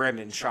 And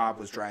Brendan Schaub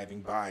was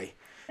driving by.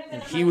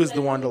 And he was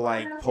the one to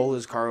like pull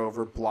his car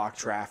over, block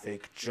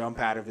traffic, jump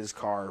out of his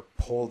car,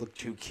 pull the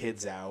 2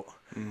 kids out,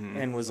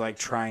 and was like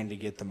trying to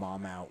get the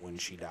mom out when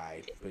she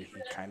died. But he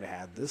kind of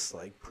had this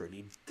like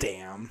pretty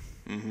damn,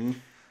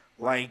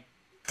 like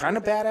kind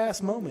of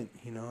badass moment,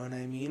 you know what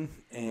I mean?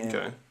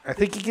 And I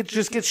think he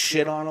just gets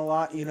shit on a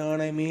lot, you know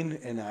what I mean?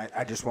 And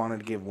I just wanted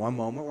to give one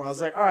moment where I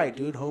was like, all right,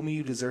 dude, homie,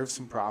 you deserve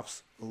some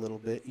props a little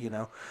bit, you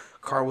know?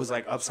 Car was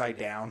like upside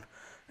down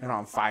and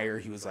on fire.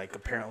 He was like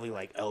apparently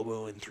like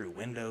elbowing through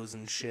windows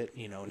and shit,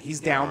 you know, and he's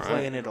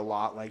downplaying it a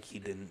lot like he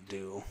didn't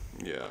do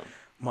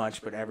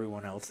much, but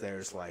everyone else there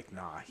is like,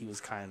 nah, he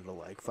was kind of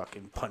like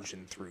fucking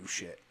punching through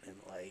shit and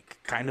like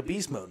kind of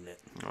beast moding it.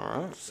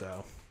 All right.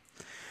 So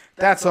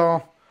that's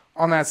all.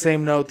 On that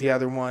same note, the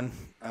other one,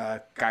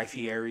 Guy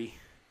Fieri,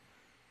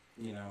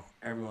 you know,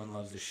 everyone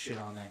loves to shit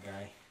on that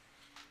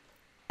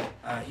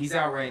guy. He's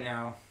out right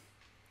now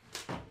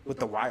with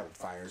the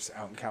wildfires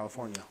out in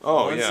California.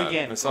 Oh, Once yeah.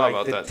 again, I saw like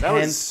about the that. That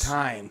 10th was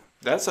time.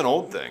 That's an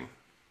old thing.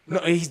 No,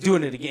 he's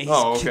doing it again.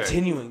 He's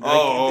continuing.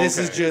 Like, this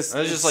is just...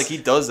 It's just like he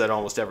does that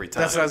almost every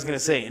time. That's what I was going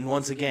to say. And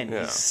once again,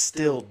 he's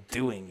still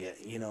doing it.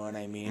 You know what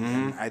I mean?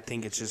 And I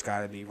think it's just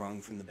got to be rung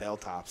from the bell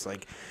tops.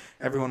 Like,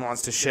 everyone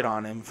wants to shit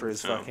on him for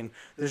his fucking...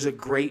 There's a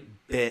great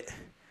bit.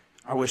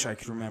 I wish I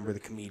could remember the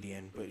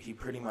comedian, but he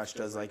pretty much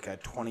does like a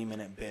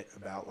 20-minute bit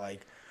about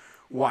like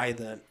why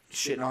the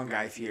shitting on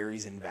Guy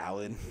Fieri's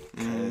invalid.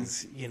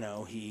 Because, you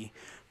know, he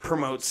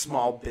promotes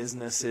small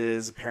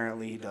businesses.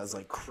 Apparently he does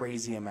like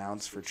crazy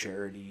amounts for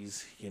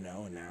charities, you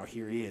know, and now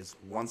here he is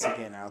once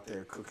again out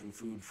there cooking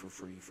food for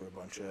free for a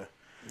bunch of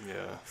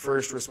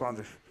first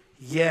responders.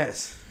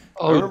 Yes.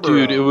 Oh,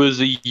 dude, it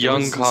was a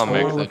young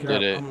comic that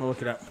did it. I'm gonna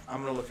look it up.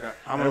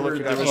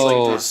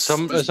 Oh,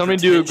 somebody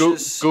do a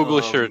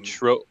Google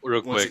search real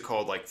quick. What's it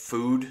called? Like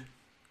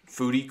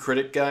foodie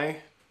critic guy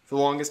for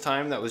the longest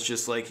time. That was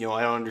just like, you know,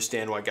 I don't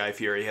understand why Guy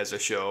Fieri has a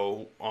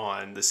show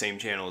on the same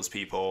channel as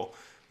people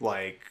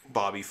like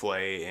Bobby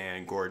Flay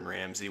and Gordon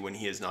Ramsay when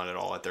he is not at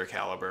all at their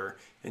caliber,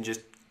 and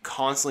just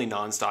constantly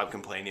nonstop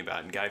complaining about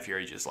it. And Guy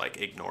Fieri just like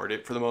ignored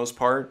it for the most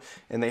part.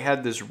 And they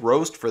had this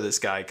roast for this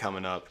guy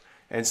coming up,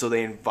 and so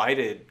they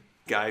invited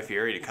Guy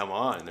Fieri to come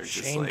on. And they're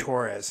just Shane like,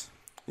 Torres.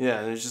 Yeah,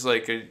 and it's just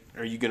like,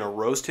 are you gonna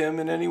roast him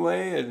in any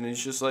way? And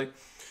he's just like,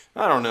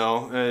 I don't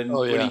know. And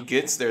when he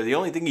gets there, the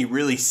only thing he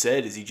really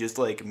said is he just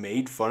like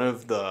made fun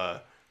of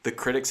the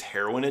critic's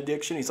heroin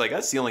addiction. He's like,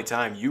 that's the only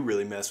time you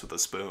really mess with a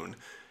spoon.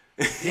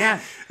 Yeah.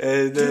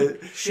 And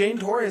dude, Shane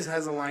Torres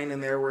has a line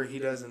in there where he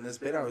does in this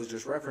bit I was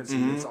just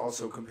referencing. It's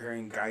also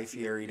comparing Guy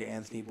Fieri to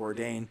Anthony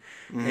Bourdain.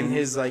 And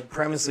his like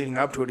premise leading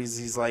up to it is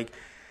he's like,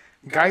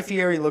 Guy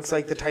Fieri looks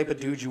like the type of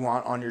dude you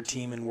want on your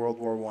team in World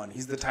War I.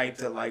 He's the type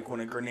that, like, when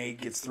a grenade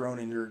gets thrown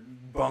in your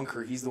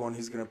bunker, he's the one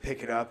who's going to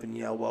pick it up and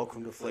yell,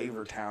 "Welcome to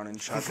Flavor Town," and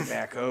chuck it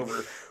back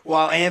over.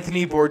 While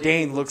Anthony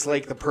Bourdain looks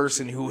like the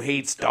person who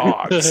hates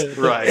dogs.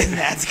 Right. And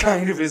that's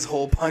kind of his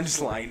whole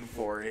punchline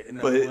for it.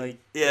 And but, I'm like,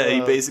 he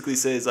basically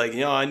says, like,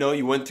 you know, I know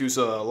you went through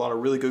a lot of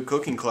really good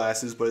cooking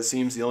classes, but it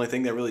seems the only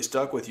thing that really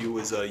stuck with you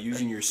was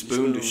using your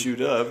spoon to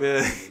shoot up.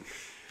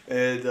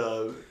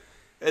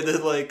 And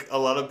then, like, a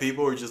lot of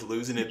people were just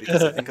losing it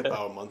because I think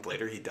about a month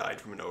later he died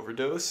from an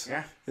overdose.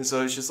 Yeah. And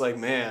so it's just like,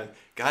 man,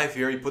 Guy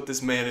Fieri put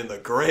this man in the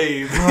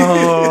grave.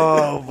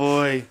 Oh,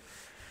 boy.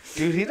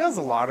 Dude, he does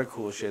a lot of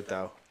cool shit,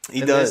 though.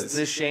 He does.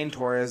 This Shane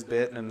Torres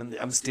bit, and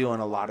I'm stealing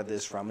a lot of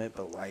this from it,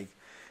 but, like,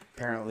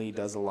 apparently he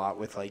does a lot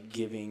with, like,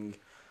 giving,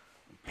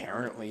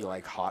 apparently,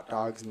 like, hot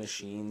dogs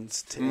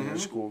machines to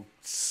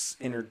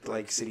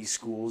city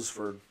schools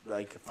for,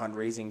 like,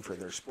 fundraising for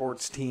their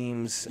sports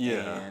teams.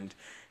 Yeah. And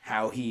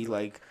how he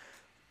like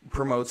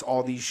promotes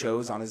all these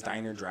shows on his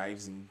diner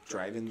drives and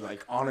drive-in,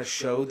 like on a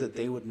show that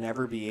they would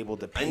never be able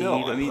to pay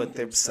to put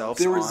themselves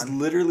on. There was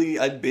literally,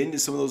 I've been to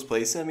some of those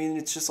places. I mean,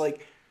 it's just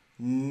like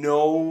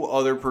no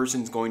other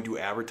person's going to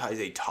advertise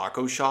a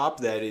taco shop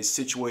that is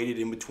situated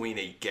in between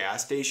a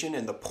gas station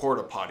and the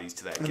porta potties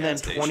to that gas station. And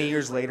then 20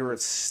 years later,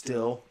 it's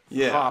still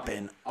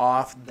popping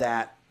off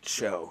that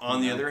show. On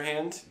the other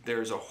hand,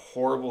 there's a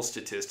horrible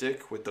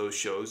statistic with those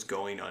shows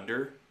going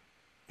under.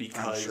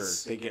 Because I'm sure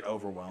they get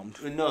overwhelmed.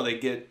 No, they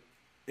get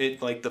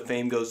it like the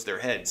fame goes to their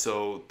head.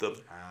 So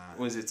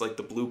it's like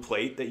the Blue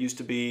Plate that used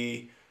to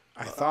be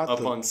I thought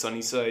up on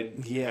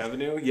Sunnyside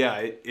Avenue. Yeah,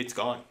 it's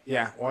gone.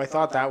 Yeah, well, I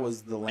thought that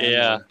was the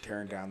landlord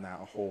tearing down that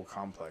whole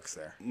complex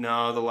there.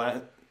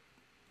 No,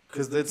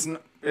 because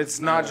it's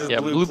not just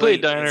Blue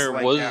Plate Diner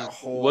like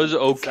was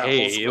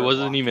okay. It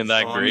wasn't even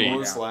that great. When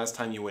was the last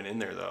time you went in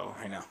there though?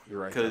 I know, you're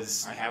right.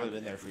 Because I haven't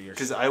been there for years.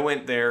 Because I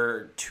went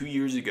there 2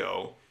 years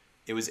ago.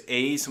 It was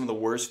some of the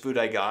worst food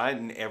I got,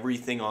 and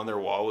everything on their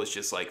wall was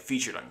just like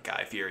featured on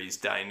Guy Fieri's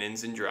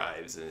dine-ins and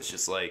drives, and it's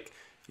just like,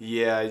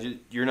 yeah,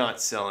 you're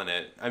not selling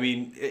it. I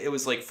mean, it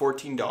was like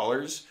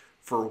 $14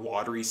 for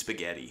watery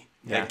spaghetti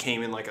that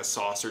came in like a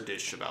saucer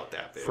dish about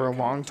that big. For a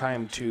long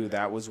time too,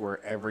 that was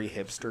where every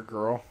hipster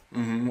girl,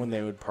 when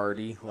they would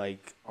party,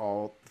 like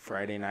all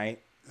Friday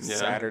night,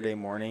 Saturday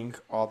morning,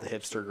 all the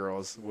hipster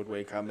girls would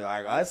wake up and be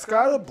like, let's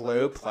go to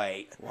Blue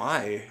Plate.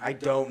 Why? I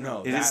don't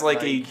know. It is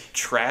like a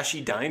trashy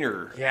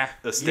diner. Yeah.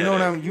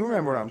 Aesthetic. You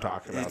remember what I'm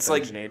talking about. It's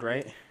like Sinead,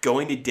 right?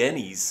 Going to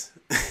Denny's.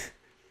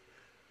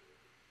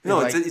 No,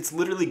 like, it's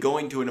literally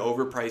going to an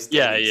overpriced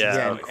Denny's.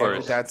 Yeah, of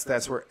course.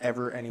 That's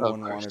wherever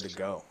anyone wanted to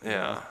go.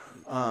 Yeah.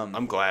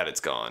 I'm glad it's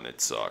gone.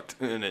 It sucked.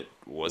 And it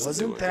wasn't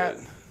doing that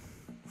good.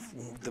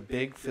 The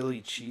big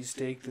Philly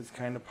cheesesteak that's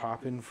kind of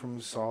popping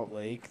from Salt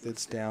Lake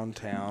that's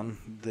downtown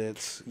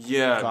that's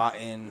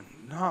gotten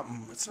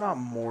it's not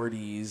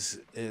Morty's,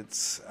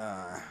 it's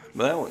that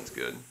one's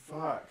good.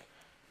 Fuck.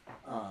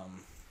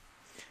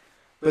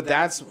 But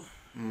that's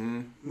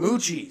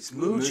Moochie's.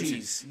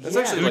 That's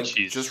actually like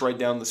just right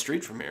down the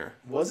street from here.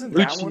 Wasn't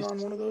that one on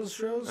one of those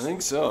shows? I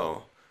think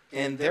so.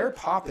 And they're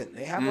popping.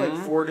 They have like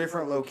 4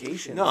 different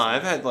locations. No,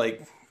 I've had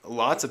like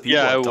lots of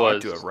people I've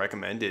talked to have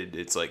recommended.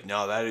 It's like,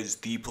 no, that is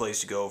the place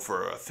to go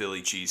for a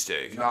Philly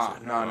cheesesteak. No.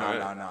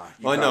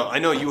 Well, I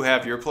know you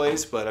have your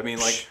place, but I mean,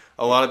 like,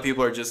 a lot of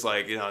people are just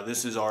like,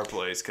 this is our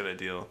place kind of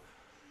deal.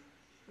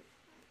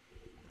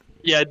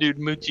 Yeah, dude,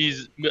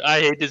 Moochie's. I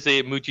hate to say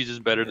it, Moochie's is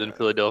better than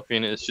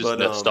Philadelphian. It's just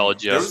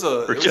nostalgia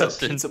for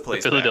Justin. Pizza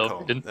place back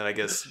home that I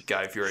guess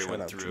Guy Fieri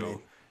went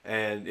through,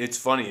 and it's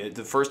funny.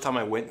 The first time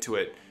I went to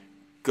it,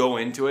 go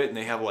into it, and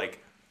they have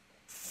like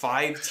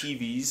 5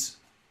 TVs.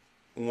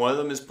 One of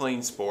them is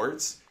playing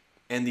sports,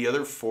 and the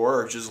other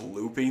 4 are just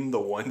looping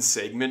the one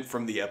segment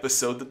from the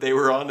episode that they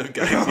were on of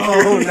Guy Fieri.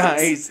 Oh,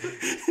 nice.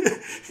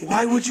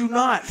 Why would you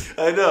not?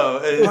 I know.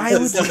 Why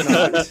would you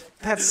not?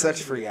 That's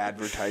such free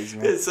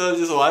advertisement. And so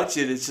just watch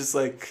it. It's just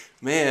like,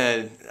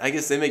 man, I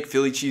guess they make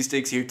Philly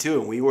cheesesteaks here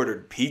too, and we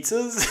ordered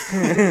pizzas?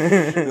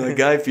 Like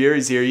Guy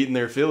Fieri's here eating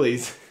their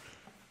Phillies.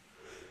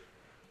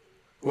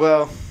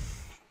 Well,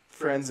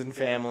 friends and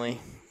family,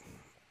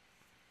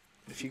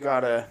 if you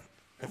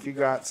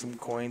got some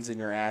coins in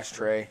your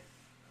ashtray,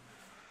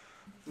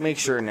 make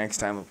sure next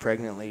time a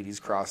pregnant lady's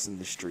crossing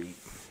the street,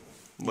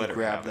 you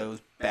grab those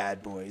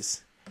bad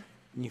boys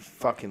and you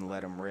fucking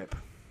let them rip.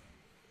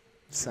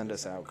 Send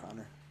us out,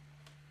 Connor.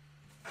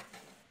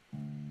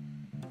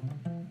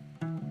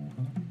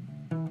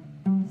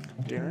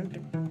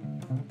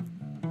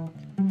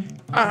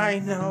 I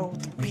know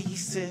the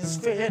pieces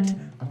fit.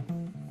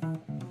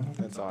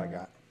 That's all I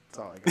got.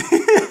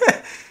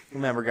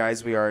 Remember,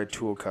 guys, we are a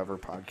Tool Cover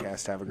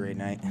podcast. Have a great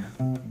night.